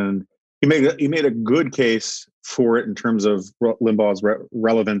 and he made a good case for it in terms of Limbaugh's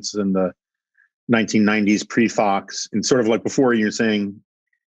relevance in the 1990s pre-Fox, and sort of like before, you're saying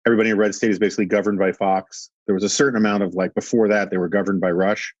everybody in Red State is basically governed by Fox. There was a certain amount of before that they were governed by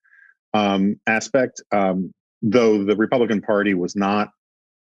Rush aspect, though the Republican Party was not.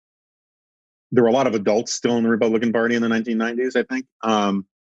 There were a lot of adults still in the Republican Party in the 1990s, I think.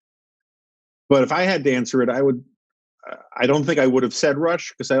 But if I had to answer it, I don't think I would have said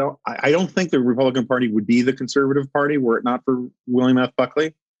Rush, because I don't think the Republican Party would be the conservative party were it not for William F.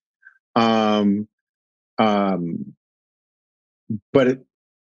 Buckley. But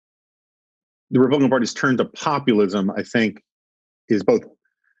the Republican Party's turn to populism, I think, is both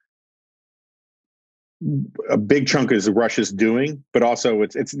a big chunk is Rush's doing, but also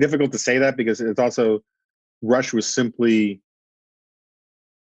it's difficult to say that because it's also Rush was simply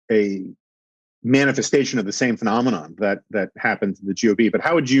a manifestation of the same phenomenon that happened to the GOP. But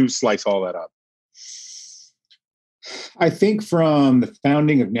how would you slice all that up? I think from the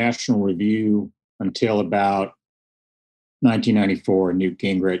founding of National Review until about 1994, Newt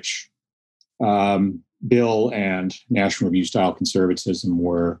Gingrich, Bill and National Review style conservatism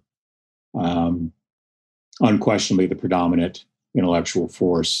were unquestionably the predominant intellectual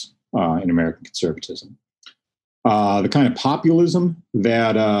force in American conservatism. The kind of populism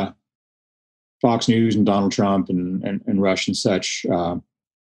that Fox News and Donald Trump and Rush and such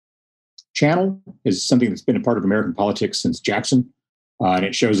channel is something that's been a part of American politics since Jackson. And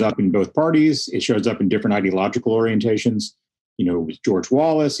it shows up in both parties. It shows up in different ideological orientations. It was George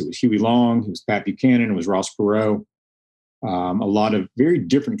Wallace, it was Huey Long, it was Pat Buchanan, it was Ross Perot. A lot of very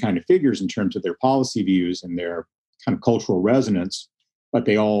different kind of figures in terms of their policy views and their kind of cultural resonance, but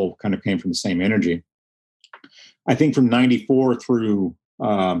they all kind of came from the same energy. I think from 94 through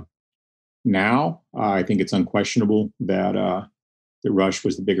now, I think it's unquestionable that Rush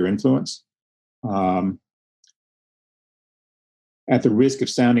was the bigger influence. At the risk of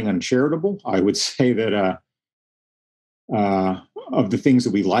sounding uncharitable, I would say that of the things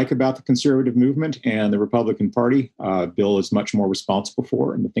that we like about the conservative movement and the Republican Party, Bill is much more responsible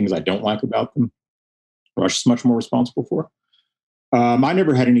for, and the things I don't like about them, Rush is much more responsible for. I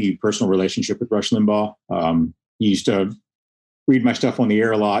never had any personal relationship with Rush Limbaugh. He used to read my stuff on the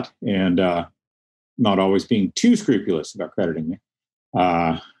air a lot, and not always being too scrupulous about crediting me,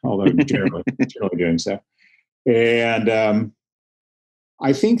 although generally doing so. And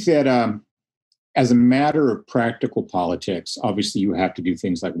I think that as a matter of practical politics, obviously you have to do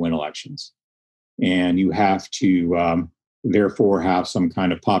things like win elections, and you have to therefore have some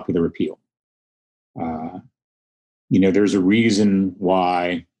kind of popular appeal. There's a reason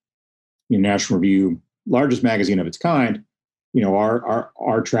why National Review, largest magazine of its kind,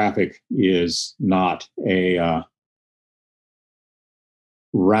 our traffic is not a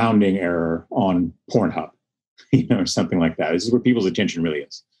rounding error on Pornhub, something like that. This is where people's attention really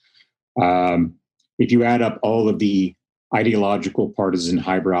is. If you add up all of the ideological, partisan,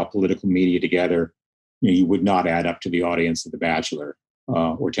 highbrow political media together, you would not add up to the audience of The Bachelor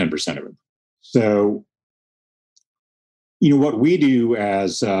or 10% of it. So, what we do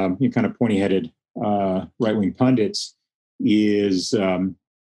as kind of pointy-headed right-wing pundits is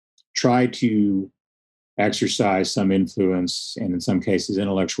try to exercise some influence and, in some cases,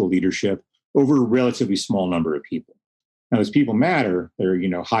 intellectual leadership over a relatively small number of people. Now, those people matter. They're,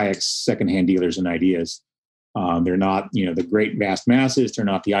 Hayek's secondhand dealers in ideas. They're not, the great vast masses. They're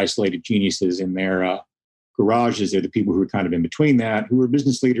not the isolated geniuses in their garages. They're the people who are kind of in between that, who are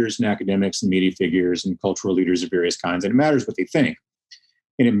business leaders and academics and media figures and cultural leaders of various kinds. And it matters what they think.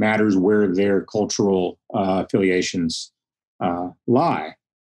 And it matters where their cultural affiliations lie.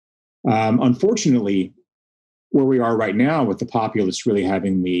 Unfortunately, where we are right now with the populists really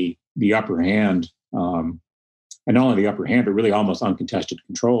having the upper hand, and not only the upper hand, but really almost uncontested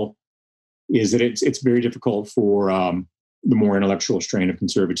control, is that it's very difficult for the more intellectual strain of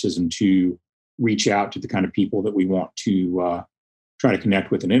conservatism to reach out to the kind of people that we want to try to connect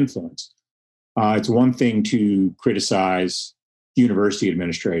with and influence. It's one thing to criticize university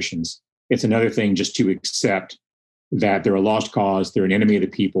administrations. It's another thing just to accept that they're a lost cause, they're an enemy of the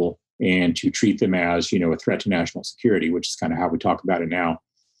people, and to treat them as, a threat to national security, which is kind of how we talk about it now.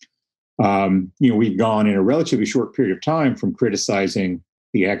 We've gone in a relatively short period of time from criticizing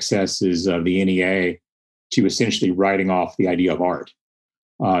the excesses of the NEA to essentially writing off the idea of art,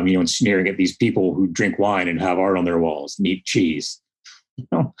 and sneering at these people who drink wine and have art on their walls and eat cheese.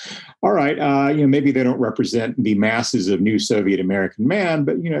 All right, maybe they don't represent the masses of new Soviet American man,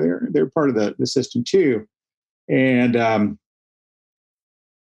 but they're part of the system too. And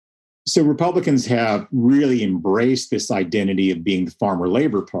so Republicans have really embraced this identity of being the farmer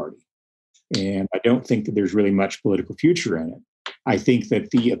labor party. And I don't think that there's really much political future in it. I think that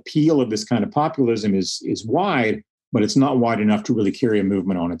the appeal of this kind of populism is wide, but it's not wide enough to really carry a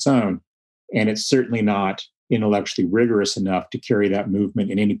movement on its own. And it's certainly not intellectually rigorous enough to carry that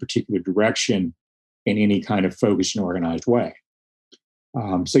movement in any particular direction in any kind of focused and organized way.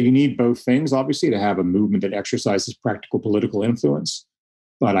 So you need both things, obviously, to have a movement that exercises practical political influence.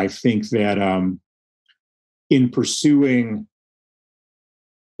 But I think that in pursuing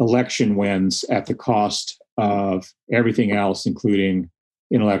election wins at the cost of everything else, including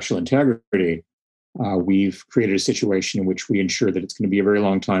intellectual integrity, we've created a situation in which we ensure that it's going to be a very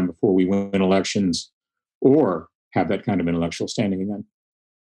long time before we win elections or have that kind of intellectual standing again.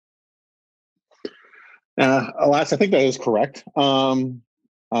 Alas, I think that is correct. Since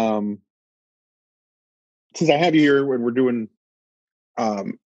I have you here when we're doing,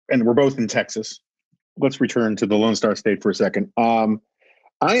 and we're both in Texas, let's return to the Lone Star State for a second. I'm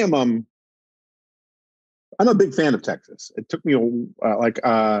a big fan of Texas. It took me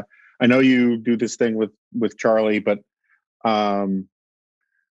I know you do this thing with Charlie, but I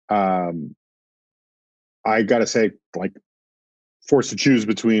got to say, forced to choose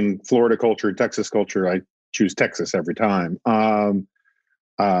between Florida culture and Texas culture, I choose Texas every time. And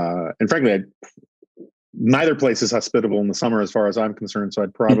frankly, neither place is hospitable in the summer as far as I'm concerned, so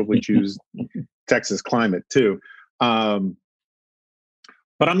I'd probably choose Texas climate too.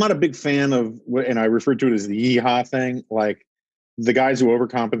 But I'm not a big fan of, and I refer to it as the yeehaw thing, like the guys who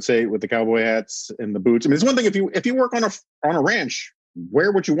overcompensate with the cowboy hats and the boots. I mean, it's one thing if you work on a ranch,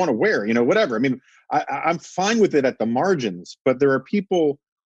 wear what you want to wear, whatever. I mean, I'm fine with it at the margins, but there are people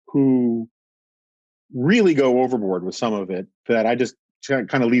who really go overboard with some of it that I just kind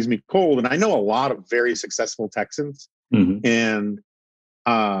of leaves me cold. And I know a lot of very successful Texans, and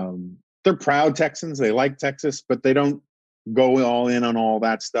they're proud Texans. They like Texas, but they don't go all in on all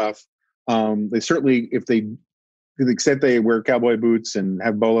that stuff. They certainly, to the extent they wear cowboy boots and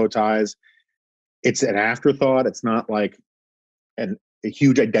have bolo ties, it's an afterthought. It's not like a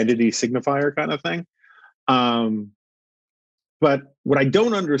huge identity signifier kind of thing. But what I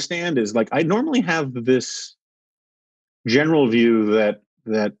don't understand is, I normally have this general view that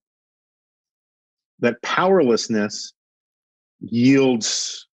powerlessness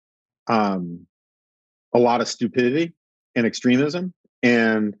yields a lot of stupidity and extremism.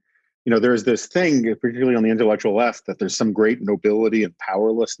 And, there's this thing, particularly on the intellectual left, that there's some great nobility and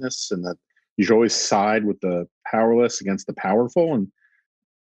powerlessness, and that you should always side with the powerless against the powerful, and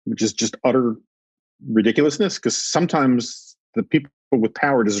which is just utter ridiculousness, because sometimes the people with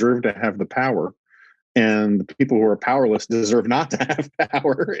power deserve to have the power, and the people who are powerless deserve not to have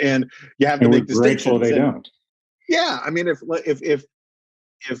power, and you have to make distinctions. They don't. Yeah, I mean, if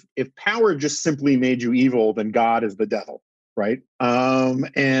power just simply made you evil, then God is the devil, right?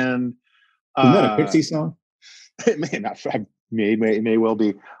 And isn't that a Pixie song? It may not. It may well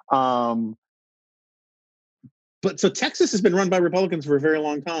be. But so Texas has been run by Republicans for a very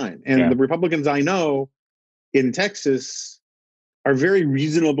long time, and the Republicans I know in Texas are very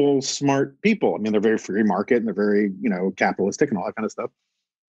reasonable, smart people. I mean, they're very free market and they're very, capitalistic and all that kind of stuff.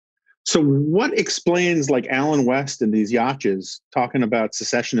 So what explains Allen West and these yachts talking about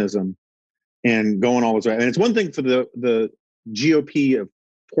secessionism and going all this way? And it's one thing for the GOP of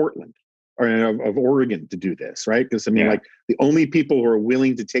Portland or of Oregon to do this, right? Because the only people who are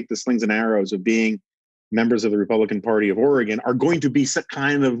willing to take the slings and arrows of being members of the Republican Party of Oregon are going to be some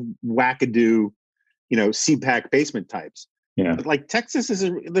kind of wackadoo, CPAC basement types. Yeah. But like Texas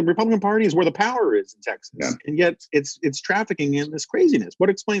the Republican Party is where the power is in Texas, and yet it's trafficking in this craziness. What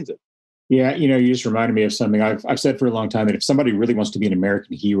explains it? Yeah, you just reminded me of something I've said for a long time, that if somebody really wants to be an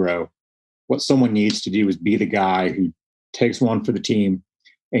American hero, what someone needs to do is be the guy who takes one for the team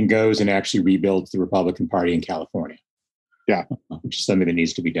and goes and actually rebuilds the Republican Party in California. Yeah, which is something that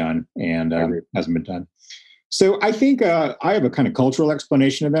needs to be done and hasn't been done. So I think I have a kind of cultural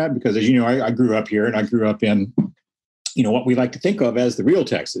explanation of that, because, as you know, I grew up here, and I grew up in, what we like to think of as the real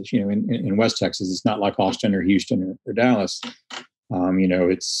Texas, in West Texas. It's not like Austin or Houston or Dallas.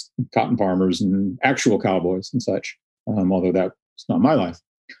 It's cotton farmers and actual cowboys and such, although that's not my life.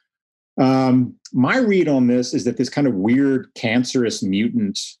 My read on this is that this kind of weird, cancerous,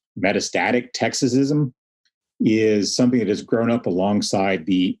 mutant, metastatic Texasism is something that has grown up alongside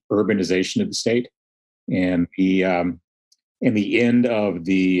the urbanization of the state and the end of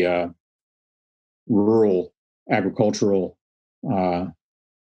the rural agricultural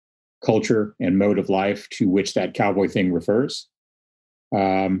culture and mode of life to which that cowboy thing refers.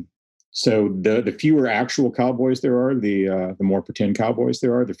 So the fewer actual cowboys there are, the more pretend cowboys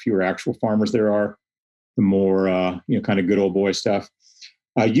there are, the fewer actual farmers there are, the more kind of good old boy stuff.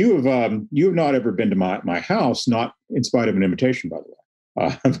 You have not ever been to my house, not in spite of an invitation, by the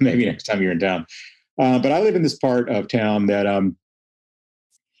way. Maybe next time you're in town. But I live in this part of town that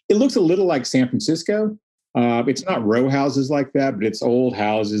it looks a little like San Francisco. It's not row houses like that, but it's old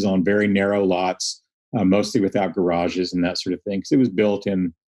houses on very narrow lots, mostly without garages and that sort of thing. Because it was built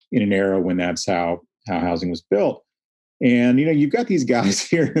in an era when that's how housing was built. And, you've got these guys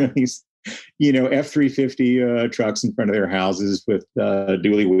here, these, F-350 trucks in front of their houses with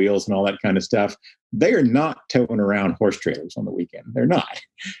dually wheels and all that kind of stuff. They are not towing around horse trailers on the weekend. They're not,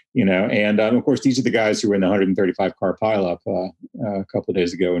 and of course, these are the guys who were in the 135 car pileup a couple of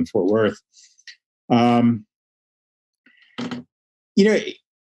days ago in Fort Worth. Even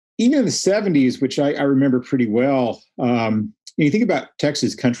in the 70s, which I remember pretty well, you think about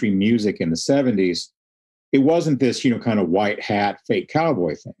Texas country music in the 70s, it wasn't this, kind of white hat, fake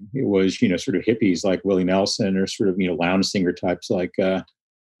cowboy thing. It was, sort of hippies like Willie Nelson, or sort of, lounge singer types like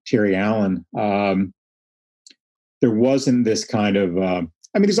Terry Allen. There wasn't this kind of,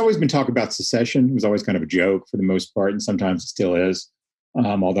 there's always been talk about secession. It was always kind of a joke for the most part, and sometimes it still is.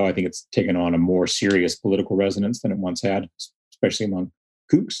 Although I think it's taken on a more serious political resonance than it once had, especially among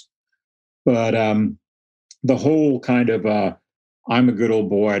kooks. But the whole kind of, I'm a good old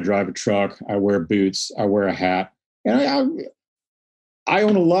boy, I drive a truck, I wear boots, I wear a hat. And I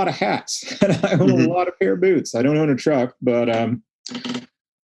own a lot of hats, and I own a lot of pair of boots. I don't own a truck, but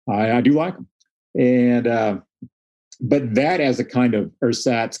I do like them. And but that as a kind of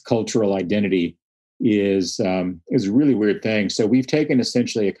ersatz cultural identity is a really weird thing. So we've taken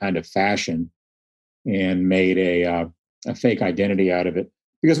essentially a kind of fashion and made a fake identity out of it,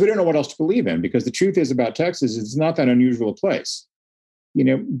 because we don't know what else to believe in. Because the truth is about Texas, it's not that unusual a place.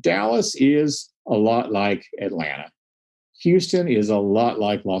 Dallas is a lot like Atlanta. Houston is a lot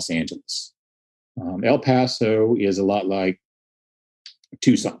like Los Angeles. El Paso is a lot like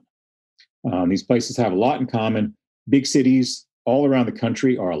Tucson. These places have a lot in common. Big cities all around the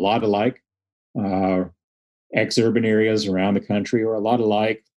country are a lot alike. Ex-urban areas around the country are a lot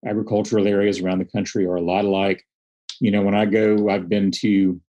alike. Agricultural areas around the country are a lot alike. When I've been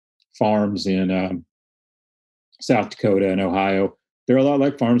to farms in South Dakota and Ohio. They're a lot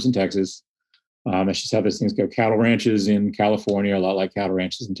like farms in Texas. That's just how those things go. Cattle ranches in California are a lot like cattle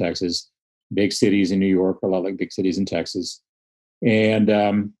ranches in Texas. Big cities in New York are a lot like big cities in Texas.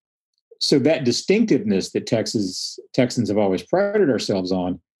 And so that distinctiveness that Texans have always prided ourselves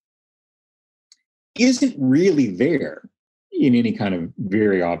on isn't really there in any kind of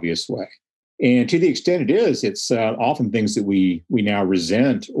very obvious way. And to the extent it is, it's often things that we now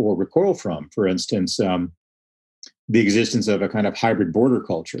resent or recoil from. For instance, the existence of a kind of hybrid border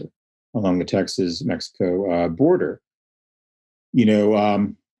culture along the Texas-Mexico border.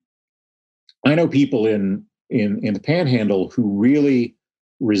 I know people in the Panhandle who really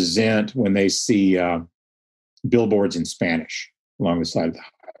resent when they see billboards in Spanish along the side of the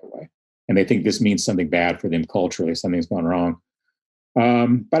highway, and they think this means something bad for them culturally, something's gone wrong.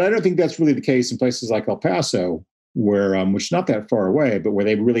 But I don't think that's really the case in places like El Paso, where which is not that far away, but where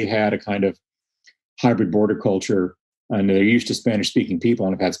they really had a kind of hybrid border culture, and they're used to Spanish-speaking people,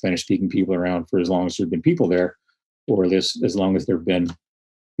 and have had Spanish-speaking people around for as long as there have been people there, or as long as there have been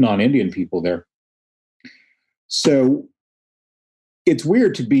non-Indian people there. So it's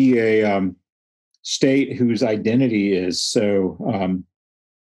weird to be a state whose identity is so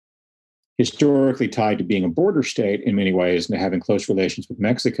historically tied to being a border state in many ways and having close relations with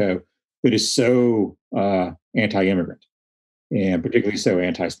Mexico, that is so anti-immigrant, and particularly so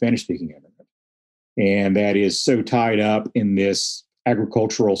anti-Spanish-speaking immigrant. And that is so tied up in this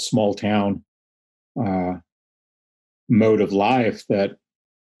agricultural small town mode of life that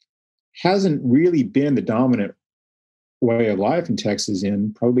hasn't really been the dominant way of life in Texas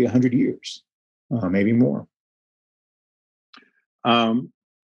in probably 100 years, maybe more. So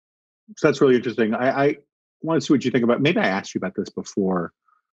that's really interesting. I want to see what you think about. Maybe I asked you about this before,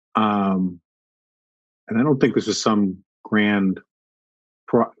 and I don't think this is some grand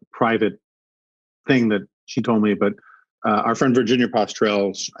private thing that she told me, but our friend Virginia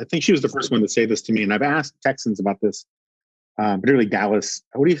Postrel, I think she was the first one to say this to me, and I've asked Texans about this, particularly Dallas.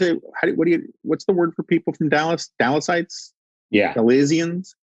 What do you say? What's the word for people from Dallas? Dallasites? Yeah,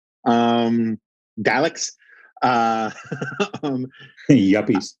 Dallasians, Daleks,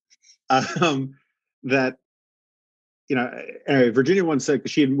 yuppies. That, anyway, Virginia once said,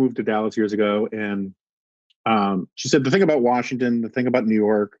 because she had moved to Dallas years ago, and she said the thing about Washington, the thing about New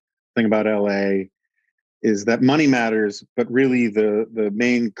York, the thing about LA is that money matters, but really the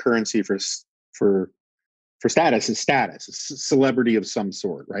main currency for status is status. It's celebrity of some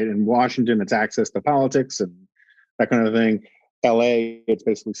sort, right? In Washington, it's access to politics and that kind of thing. LA, it's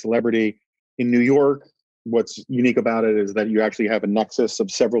basically celebrity. In New York, what's unique about it is that you actually have a nexus of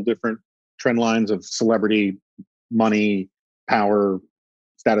several different trend lines of celebrity, money, power,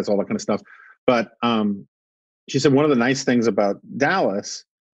 status, all that kind of stuff. But she said one of the nice things about Dallas,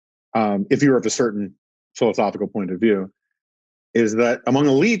 if you're of a certain philosophical point of view, is that among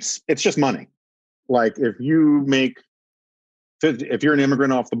elites, it's just money. Like if you're an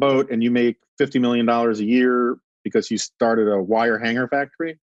immigrant off the boat and you make $50 million a year because you started a wire hanger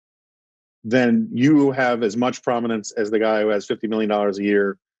factory, then you have as much prominence as the guy who has $50 million a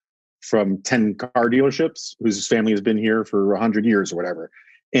year from 10 car dealerships whose family has been here for 100 years or whatever.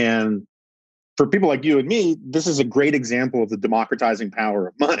 And for people like you and me, this is a great example of the democratizing power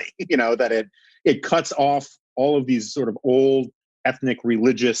of money, that it cuts off all of these sort of old ethnic,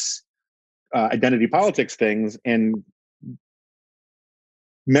 religious identity politics things and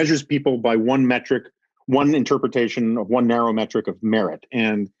measures people by one metric, one interpretation of one narrow metric of merit.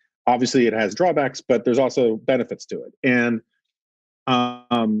 And obviously it has drawbacks, but there's also benefits to it. And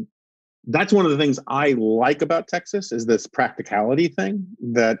that's one of the things I like about Texas is this practicality thing,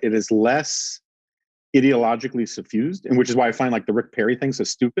 that it is less ideologically suffused, and which is why I find like the Rick Perry thing so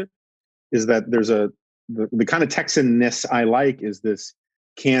stupid, is that there's the kind of Texanness I like is this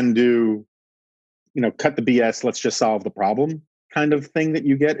can do, cut the BS, let's just solve the problem kind of thing that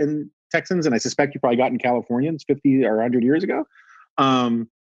you get in Texans. And I suspect you probably got in Californians 50 or 100 years ago.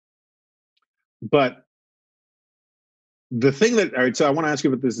 But the thing that, all right, so I want to ask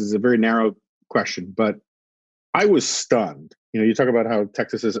you about this is a very narrow question, but I was stunned. You talk about how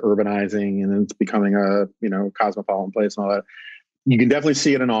Texas is urbanizing and it's becoming a, cosmopolitan place and all that. You can definitely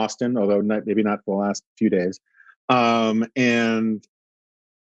see it in Austin, although maybe not for the last few days. And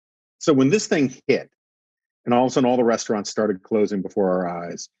so when this thing hit and all of a sudden all the restaurants started closing before our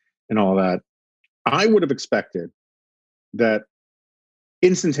eyes and all that, I would have expected that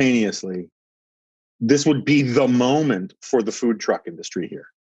instantaneously this would be the moment for the food truck industry here.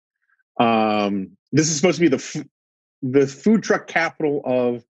 This is supposed to be the food truck capital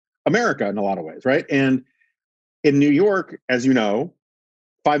of America in a lot of ways, right? And in New York, as you know,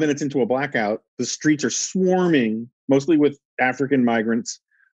 5 minutes into a blackout, the streets are swarming, mostly with African migrants,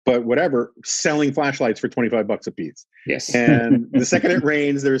 but whatever, selling flashlights for $25 a piece. Yes. And the second it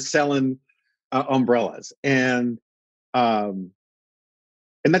rains, they're selling umbrellas. And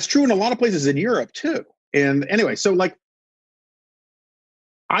that's true in a lot of places in Europe too. And anyway, so like,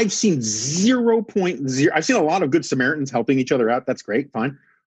 I've seen 0.0. I've seen a lot of good Samaritans helping each other out. That's great, fine.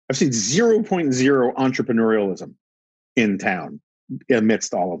 I've seen 0.0 entrepreneurialism in town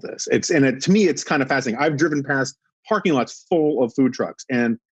amidst all of this. To me, it's kind of fascinating. I've driven past parking lots full of food trucks,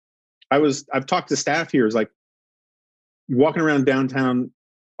 and I've talked to staff here. It's like walking around downtown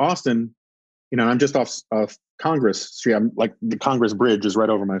Austin. I'm just off Congress Street. I'm like the Congress Bridge is right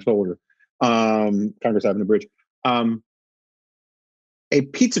over my shoulder. Congress Avenue Bridge. A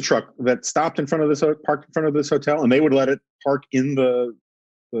pizza truck that stopped in front of this, parked in front of this hotel, and they would let it park in the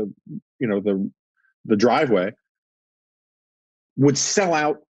driveway, would sell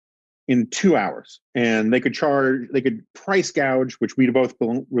out in 2 hours, and they could price gouge, which we both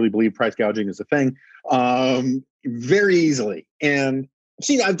don't really believe price gouging is a thing, very easily. And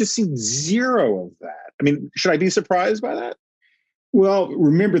I've just seen zero of that. I mean, should I be surprised by that? Well,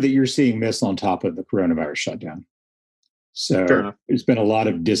 remember that you're seeing this on top of the coronavirus shutdown. So there's been a lot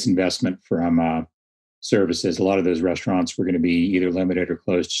of disinvestment from services. A lot of those restaurants were going to be either limited or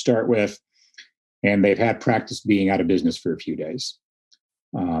closed to start with. And they've had practice being out of business for a few days.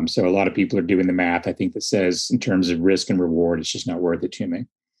 So a lot of people are doing the math, I think, that says in terms of risk and reward, it's just not worth it to me.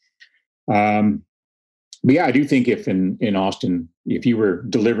 But yeah, I do think if in Austin, if you were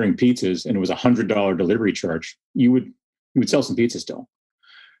delivering pizzas and it was $100 delivery charge, you would sell some pizza still.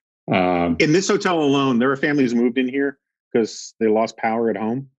 In this hotel alone, there are families who moved in here because they lost power at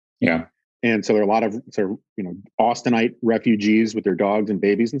home. Yeah. And so there are a lot of Austinite refugees with their dogs and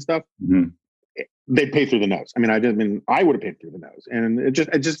babies and stuff. Mm-hmm. They pay through the nose. I mean, I would have paid through the nose. And it's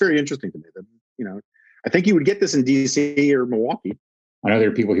just very interesting to me that, I think you would get this in DC or Milwaukee. I know there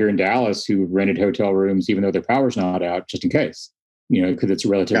are people here in Dallas who rented hotel rooms, even though their power's not out, just in case, because it's a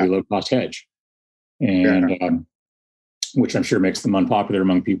relatively low cost hedge. And, which I'm sure makes them unpopular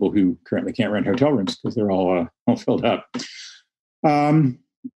among people who currently can't rent hotel rooms because they're all filled up.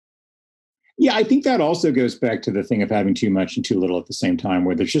 Yeah, I think that also goes back to the thing of having too much and too little at the same time,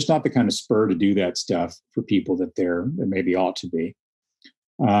 where there's just not the kind of spur to do that stuff for people that there maybe ought to be.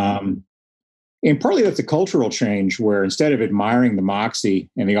 And partly that's a cultural change where instead of admiring the moxie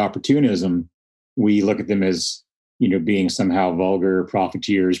and the opportunism, we look at them as, being somehow vulgar,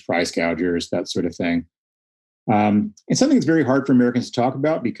 profiteers, price gougers, that sort of thing. And something that's very hard for Americans to talk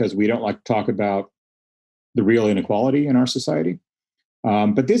about because we don't like to talk about the real inequality in our society.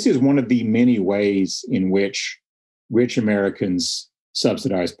 But this is one of the many ways in which rich Americans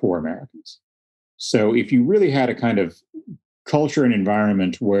subsidize poor Americans. So if you really had a kind of culture and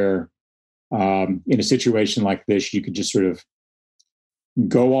environment where in a situation like this, you could just sort of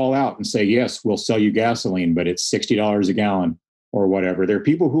go all out and say, yes, we'll sell you gasoline, but it's $60 a gallon or whatever. There are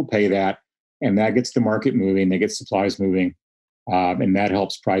people who pay that, and that gets the market moving, they get supplies moving, and that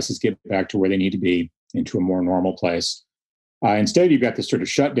helps prices get back to where they need to be into a more normal place. Instead, you've got this sort of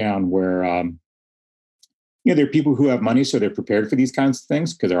shutdown where, there are people who have money, so they're prepared for these kinds of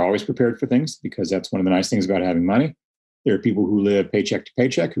things because they're always prepared for things because that's one of the nice things about having money. There are people who live paycheck to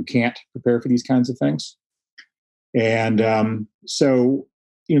paycheck who can't prepare for these kinds of things. And so,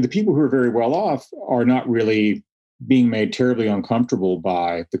 the people who are very well off are not really being made terribly uncomfortable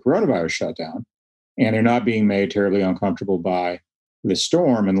by the coronavirus shutdown, and they're not being made terribly uncomfortable by the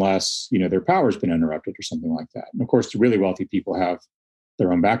storm unless, their power's been interrupted or something like that. And of course, the really wealthy people have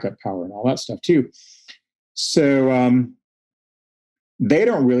their own backup power and all that stuff too. So they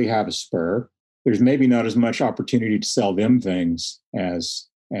don't really have a spur. There's maybe not as much opportunity to sell them things as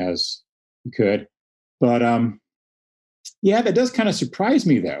you could. But yeah, that does kind of surprise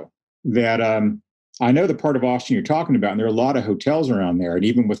me, though, that I know the part of Austin you're talking about, and there are a lot of hotels around there. And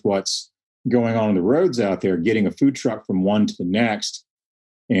even with what's going on the roads out there, getting a food truck from one to the next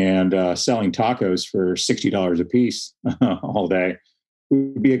and selling tacos for $60 a piece all day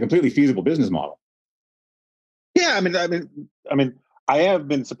would be a completely feasible business model. Yeah, I mean, I have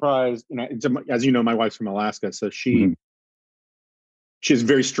been surprised. As you know, my wife's from Alaska, so she has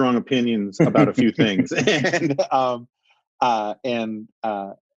very strong opinions about a few things, and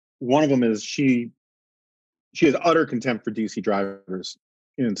one of them is she has utter contempt for DC drivers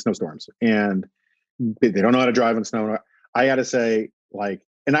in snowstorms, and they don't know how to drive in snow. I got to say,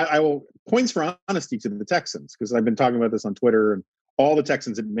 and I will points for honesty to the Texans, because I've been talking about this on Twitter, and all the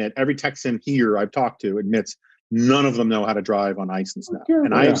Texans admit, every Texan here I've talked to admits none of them know how to drive on ice and snow.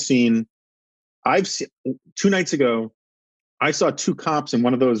 And I've seen 2 nights ago, I saw 2 cops in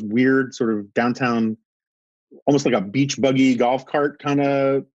one of those weird sort of downtown, almost like a beach buggy golf cart kind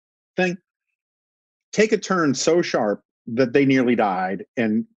of thing, take a turn so sharp that they nearly died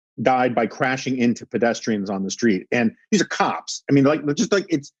by crashing into pedestrians on the street. And these are cops. I mean,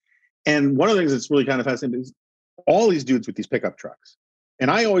 and one of the things that's really kind of fascinating is all these dudes with these pickup trucks.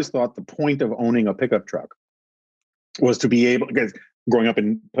 And I always thought the point of owning a pickup truck was to be able, because growing up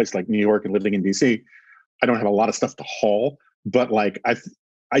in places like New York and living in DC, I don't have a lot of stuff to haul, but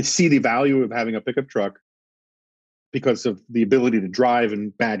I see the value of having a pickup truck because of the ability to drive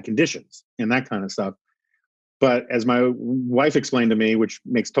in bad conditions and that kind of stuff. But as my wife explained to me, which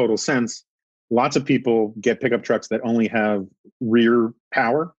makes total sense, lots of people get pickup trucks that only have rear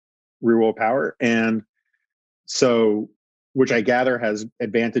wheel power. And so, which I gather has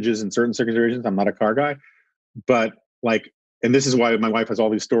advantages in certain situations. I'm not a car guy, but and this is why my wife has all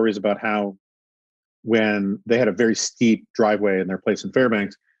these stories about how when they had a very steep driveway in their place in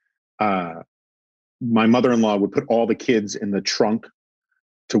Fairbanks, my mother-in-law would put all the kids in the trunk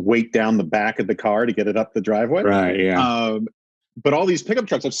to weight down the back of the car to get it up the driveway. Right, yeah. But all these pickup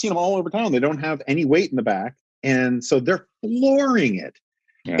trucks, I've seen them all over town. They don't have any weight in the back. And so they're flooring it.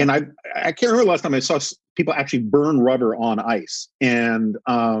 Yeah. And I can't remember the last time I saw people actually burn rubber on ice and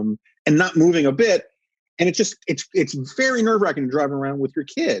not moving a bit. and it's very nerve wracking driving around with your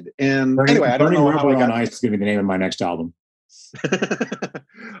kid. And Burning, anyway, I don't know how I Rubber on got. Ice is going to be the name of my next album. But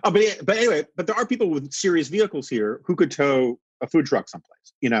anyway, but there are people with serious vehicles here who could tow a food truck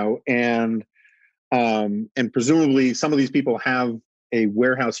someplace, and presumably some of these people have a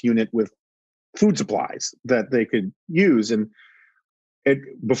warehouse unit with food supplies that they could use. And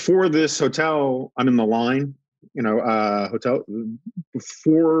before this hotel, I'm in the line, hotel,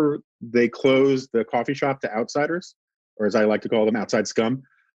 before they closed the coffee shop to outsiders, or as I like to call them, outside scum.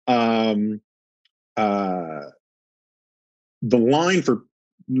 The line for,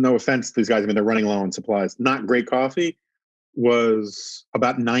 no offense to these guys, I mean, they're running low on supplies, not great coffee, was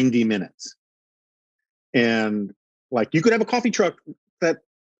about 90 minutes. And like, you could have a coffee truck that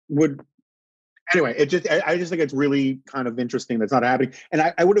would, anyway, I just think it's really kind of interesting that's not happening. And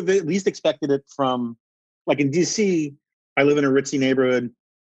I would have at least expected it from, like in DC, I live in a ritzy neighborhood.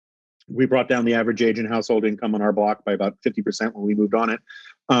 We brought down the average age and household income on our block by about 50% when we moved on it.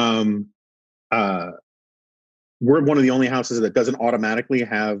 We're one of the only houses that doesn't automatically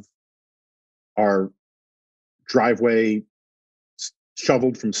have our driveway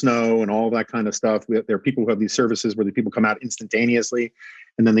shoveled from snow and all that kind of stuff. There are people who have these services where the people come out instantaneously,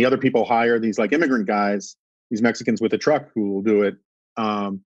 and then the other people hire these like immigrant guys, these Mexicans with a truck who will do it.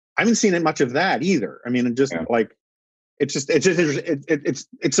 I haven't seen it much of that either. I mean, it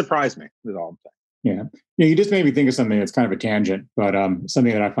surprised me. Is all I'm saying. Yeah. You just made me think of something that's kind of a tangent, but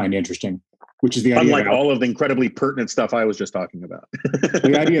something that I find interesting, which is the idea. Unlike all of the incredibly pertinent stuff I was just talking about.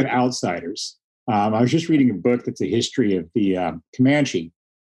 The idea of outsiders. I was just reading a book that's a history of the Comanche.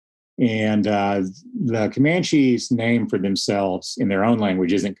 And the Comanche's name for themselves in their own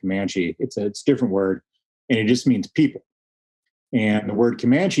language isn't Comanche. It's a different word, and it just means people. And the word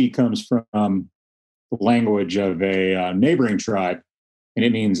Comanche comes from the language of a neighboring tribe, and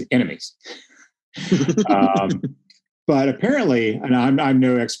it means enemies. But apparently, and I'm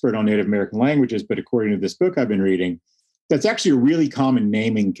no expert on Native American languages, but according to this book I've been reading, that's actually a really common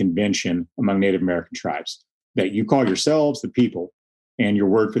naming convention among Native American tribes, that you call yourselves the people, and your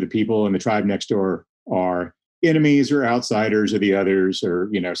word for the people in the tribe next door are enemies or outsiders or the others, or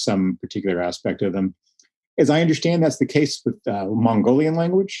some particular aspect of them. As I understand, that's the case with Mongolian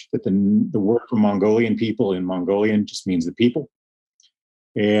language, that the word for Mongolian people in Mongolian just means the people.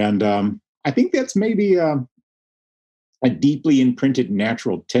 And I think that's maybe a deeply imprinted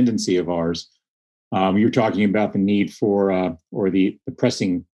natural tendency of ours. You're talking about the need for, or the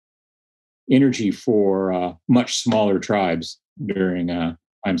pressing energy for much smaller tribes during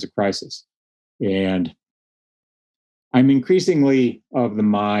times of crisis. And I'm increasingly of the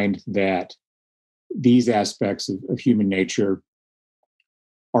mind that these aspects of human nature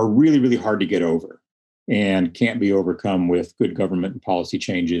are really, really hard to get over and can't be overcome with good government and policy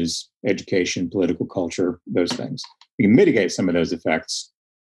changes, education, political culture, those things. We can mitigate some of those effects,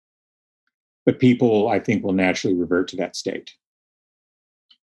 but people, I think, will naturally revert to that state.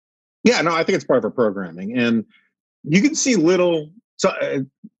 Yeah, no, I think it's part of our programming. And you can see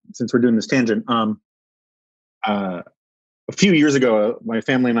since we're doing this tangent, a few years ago, my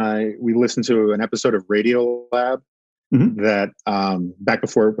family and we listened to an episode of Radio Lab that back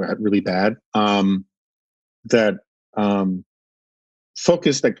before it got really bad, that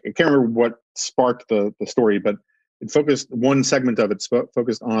focused, I can't remember what sparked the story, but it focused, one segment of it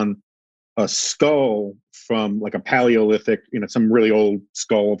focused on a skull from like a Paleolithic, some really old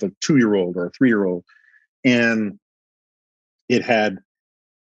skull of a 2-year-old or a 3-year-old. And it had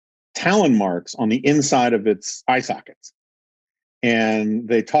talon marks on the inside of its eye sockets. And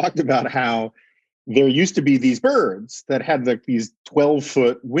they talked about how there used to be these birds that had like these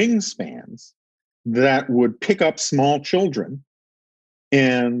 12-foot wingspans that would pick up small children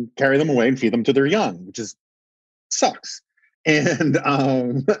and carry them away and feed them to their young, which sucks. And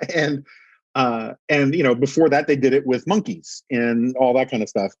before that they did it with monkeys and all that kind of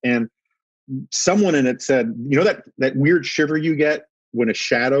stuff. And someone in it said, that weird shiver you get when a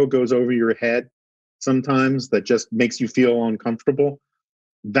shadow goes over your head sometimes that just makes you feel uncomfortable.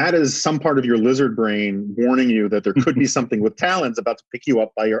 That is some part of your lizard brain warning you that there could be something with talons about to pick you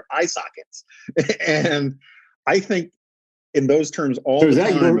up by your eye sockets. And I think in those terms all the time. So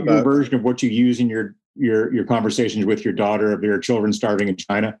is that your version of what you use in your conversations with your daughter of your children starving in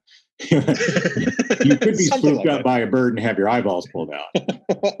China? You could be swooped up by a bird and have your eyeballs pulled out.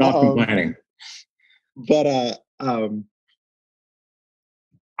 Not complaining. But I'm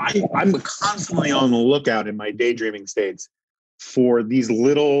constantly on the lookout in my daydreaming states for these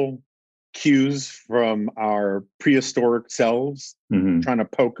little cues from our prehistoric selves trying to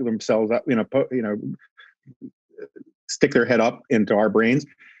poke themselves up, stick their head up into our brains.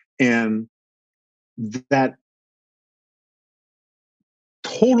 And that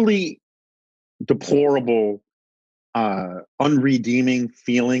totally deplorable, unredeeming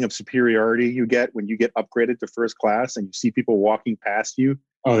feeling of superiority you get when you get upgraded to first class and you see people walking past you.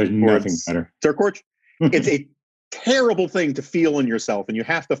 Oh, there's nothing better. Third court. It's a terrible thing to feel in yourself, and you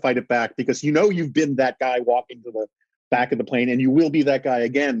have to fight it back because you know you've been that guy walking to the back of the plane, and you will be that guy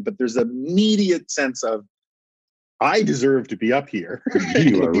again. But there's an immediate sense of, I deserve to be up here.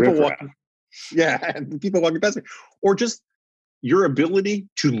 You are people walking, and people walking past me, or just your ability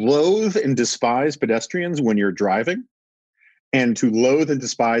to loathe and despise pedestrians when you're driving, and to loathe and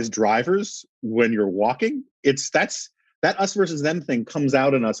despise drivers when you're walking. That us versus them thing comes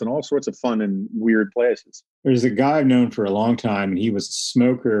out in us in all sorts of fun and weird places. There's a guy I've known for a long time, and he was a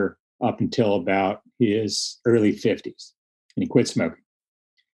smoker up until about his early 50s, and he quit smoking.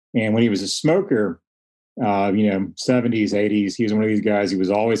 And when he was a smoker, 70s, 80s, he was one of these guys. He was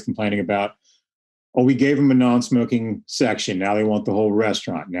always complaining about, oh, we gave him a non-smoking section. Now they want the whole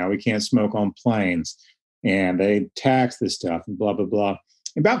restaurant. Now we can't smoke on planes, and they tax this stuff and blah, blah, blah.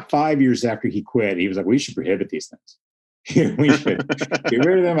 About 5 years after he quit, he was like, we should prohibit these things. We should get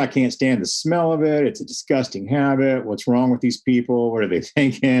rid of them. I can't stand the smell of it. It's a disgusting habit. What's wrong with these people? What are they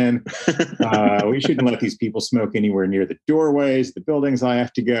thinking? We shouldn't let these people smoke anywhere near the doorways, the buildings I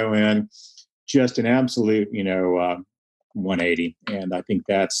have to go in. Just an absolute, 180. And I think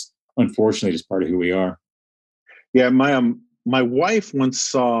that's unfortunately just part of who we are. Yeah, my wife once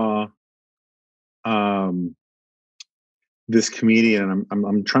saw this comedian, and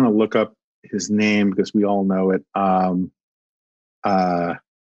I'm trying to look up his name because we all know it.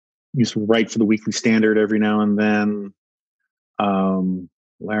 Used to write for the Weekly Standard every now and then.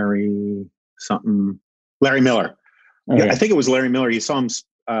 Larry Miller. Oh, yeah. I think it was Larry Miller. You saw him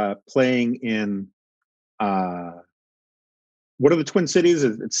playing in what are the Twin Cities?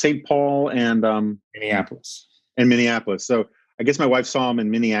 It's St. Paul and Minneapolis. So I guess my wife saw him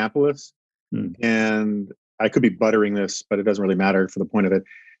in Minneapolis, and I could be buttering this, but it doesn't really matter for the point of it.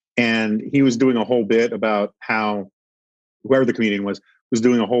 And he was doing a whole bit about how, whoever the comedian was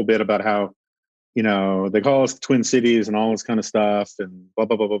doing a whole bit about how, they call us the Twin Cities and all this kind of stuff and blah,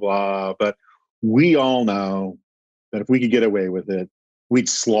 blah, blah, blah, blah. But we all know that if we could get away with it, we'd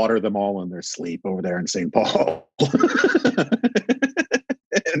slaughter them all in their sleep over there in St. Paul. and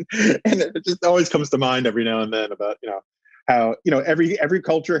it just always comes to mind every now and then about, how, every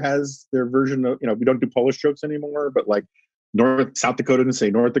culture has their version of, we don't do Polish jokes anymore, but like South Dakotans say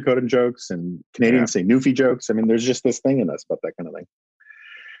North Dakotan jokes and Canadians say Newfie jokes. I mean, there's just this thing in us about that kind of thing.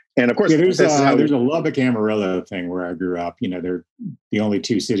 And of course, there's a Lubbock Amarillo thing where I grew up. They're the only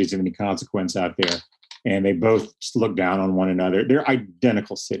two cities of any consequence out there, and they both just look down on one another. They're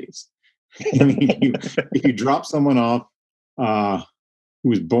identical cities. I mean, if you drop someone off who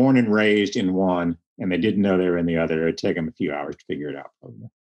was born and raised in one, and they didn't know they were in the other, it'd take them a few hours to figure it out.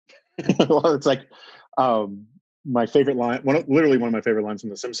 Well, it's like my favorite line, literally one of my favorite lines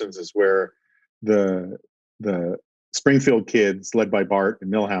from The Simpsons is where the Springfield kids, led by Bart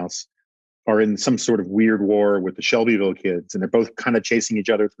and Milhouse, are in some sort of weird war with the Shelbyville kids, and they're both kind of chasing each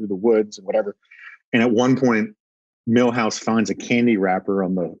other through the woods and whatever. And at one point, Milhouse finds a candy wrapper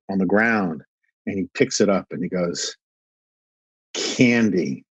on the ground, and he picks it up and he goes,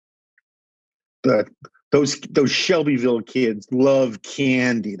 "Candy. But those Shelbyville kids love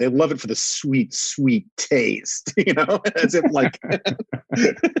candy. They love it for the sweet, sweet taste." As if like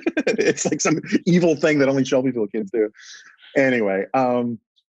it's like some evil thing that only Shelbyville kids do. Anyway,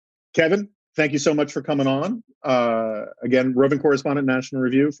 Kevin, thank you so much for coming on. Again, roving correspondent, National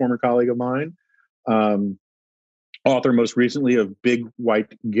Review, former colleague of mine, author most recently of Big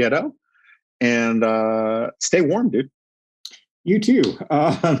White Ghetto, and stay warm, dude. You too.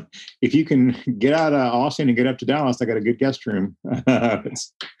 If you can get out of Austin and get up to Dallas, I got a good guest room. I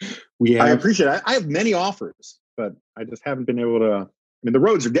appreciate it. I have many offers, but I just haven't been able to. I mean, the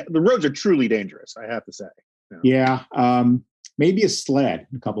roads are truly dangerous, I have to say. Yeah. Maybe a sled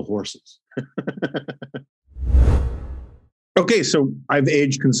and a couple of horses. Okay, so I've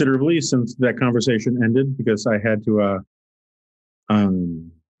aged considerably since that conversation ended because I had to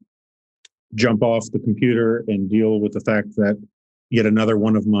jump off the computer and deal with the fact that yet another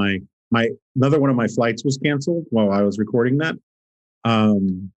one of my flights was canceled while I was recording that.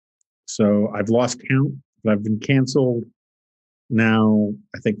 So I've lost count. I've been canceled now,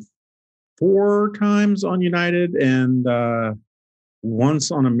 I think 4 times on United and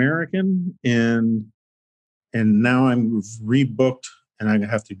once on American, and now I'm rebooked and I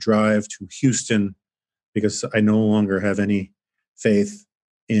have to drive to Houston because I no longer have any faith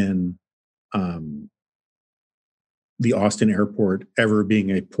in the Austin airport ever being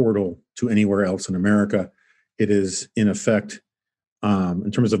a portal to anywhere else in America. It is, in effect,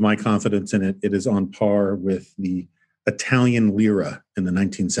 in terms of my confidence in it, it is on par with the Italian lira in the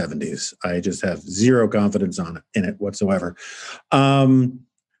 1970s. I just have zero confidence in it whatsoever.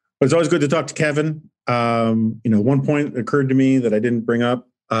 But it's always good to talk to Kevin. One point occurred to me that I didn't bring up,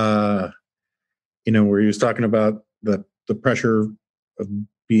 where he was talking about the pressure of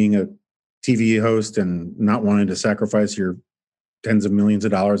being a TV host and not wanting to sacrifice your tens of millions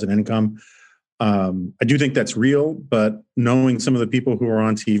of dollars in income. I do think that's real, but knowing some of the people who are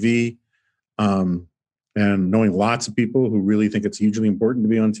on TV, and knowing lots of people who really think it's hugely important to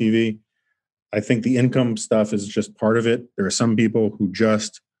be on TV, I think the income stuff is just part of it. There are some people who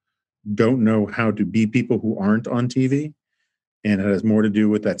just don't know how to be people who aren't on TV, and it has more to do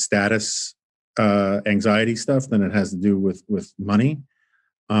with that status anxiety stuff than it has to do with money.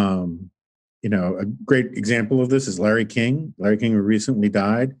 A great example of this is Larry King. Larry King, who recently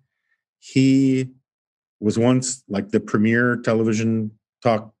died. He was once like the premier television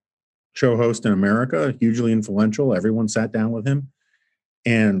talk show host in America, hugely influential. Everyone sat down with him.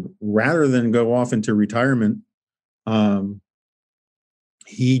 And rather than go off into retirement,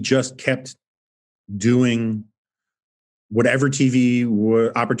 he just kept doing whatever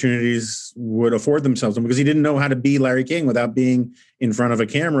TV opportunities would afford themselves, because he didn't know how to be Larry King without being in front of a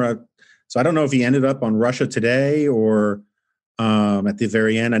camera. So I don't know if he ended up on Russia Today or at the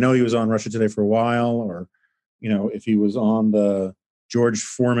very end. I know he was on Russia Today for a while, or, if he was on the George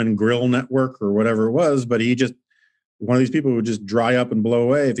Foreman Grill Network or whatever it was, but he just, one of these people who would just dry up and blow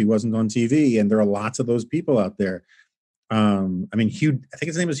away if he wasn't on TV. And there are lots of those people out there. Hugh, I think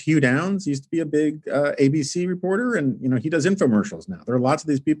his name is Hugh Downs. He used to be a big ABC reporter, and he does infomercials now. There are lots of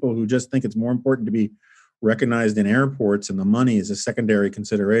these people who just think it's more important to be recognized in airports, and the money is a secondary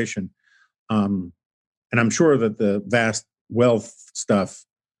consideration. And I'm sure that the vast wealth stuff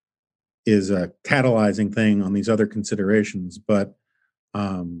is a catalyzing thing on these other considerations, but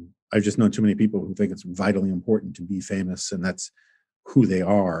I just know too many people who think it's vitally important to be famous, and that's who they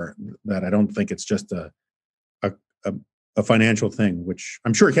are, that I don't think it's just a financial thing, which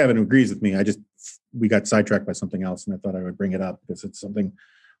I'm sure Kevin agrees with me. We got sidetracked by something else, and I thought I would bring it up because it's something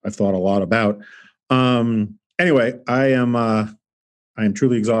I've thought a lot about. Anyway, I am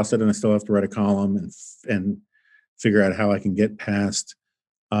truly exhausted, and I still have to write a column and figure out how I can get past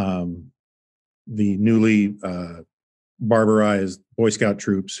the newly barbarized Boy Scout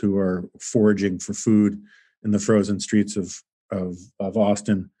troops who are foraging for food in the frozen streets of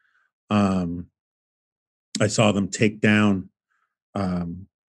Austin. I saw them take down, an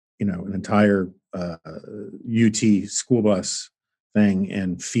entire UT school bus thing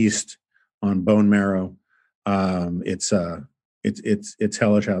and feast on bone marrow. It's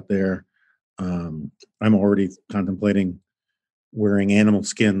hellish out there. I'm already contemplating wearing animal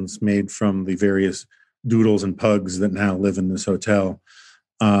skins made from the various doodles and pugs that now live in this hotel.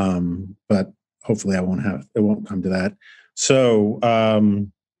 But hopefully it won't come to that. So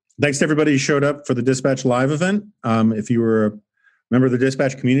thanks to everybody who showed up for the Dispatch Live event. If you were a member of the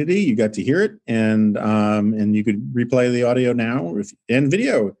Dispatch community, you got to hear it, and you could replay the audio now and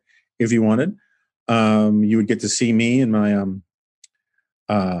video if you wanted. You would get to see me in my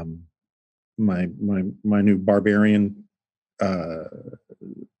my new barbarian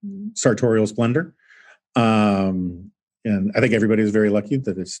sartorial splendor. And I think everybody is very lucky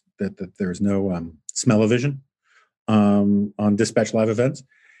that there's no smell-o-vision on Dispatch Live events.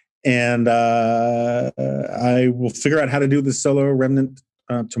 And I will figure out how to do the solo remnant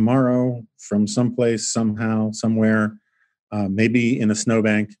tomorrow from someplace, somehow, somewhere, maybe in a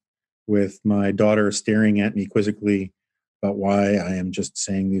snowbank with my daughter staring at me quizzically about why I am just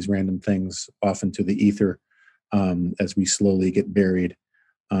saying these random things off into the ether as we slowly get buried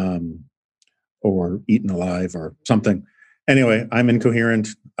or eaten alive or something. Anyway, I'm incoherent,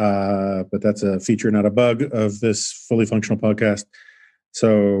 but that's a feature, not a bug, of this fully functional podcast.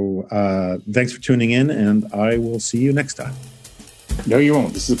 So thanks for tuning in, and I will see you next time. No, you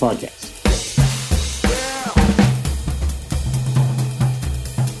won't. This is a podcast.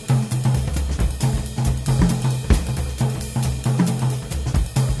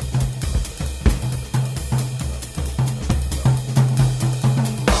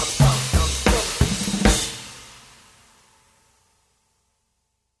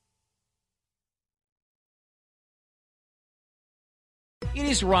 It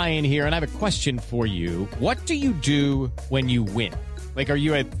is Ryan here, and I have a question for you. What do you do when you win? Like, are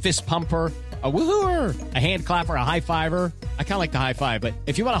you a fist pumper, a woo-hooer, a hand clapper, a high fiver? I kind of like the high five, but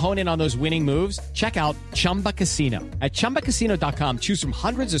if you want to hone in on those winning moves, check out Chumba Casino. At ChumbaCasino.com, choose from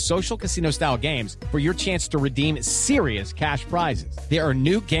hundreds of social casino style games for your chance to redeem serious cash prizes. There are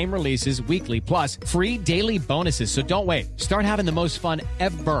new game releases weekly, plus free daily bonuses. So don't wait. Start having the most fun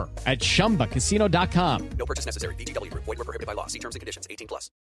ever at ChumbaCasino.com. No purchase necessary. VGW Group. Void where prohibited by law. See terms and conditions. 18+.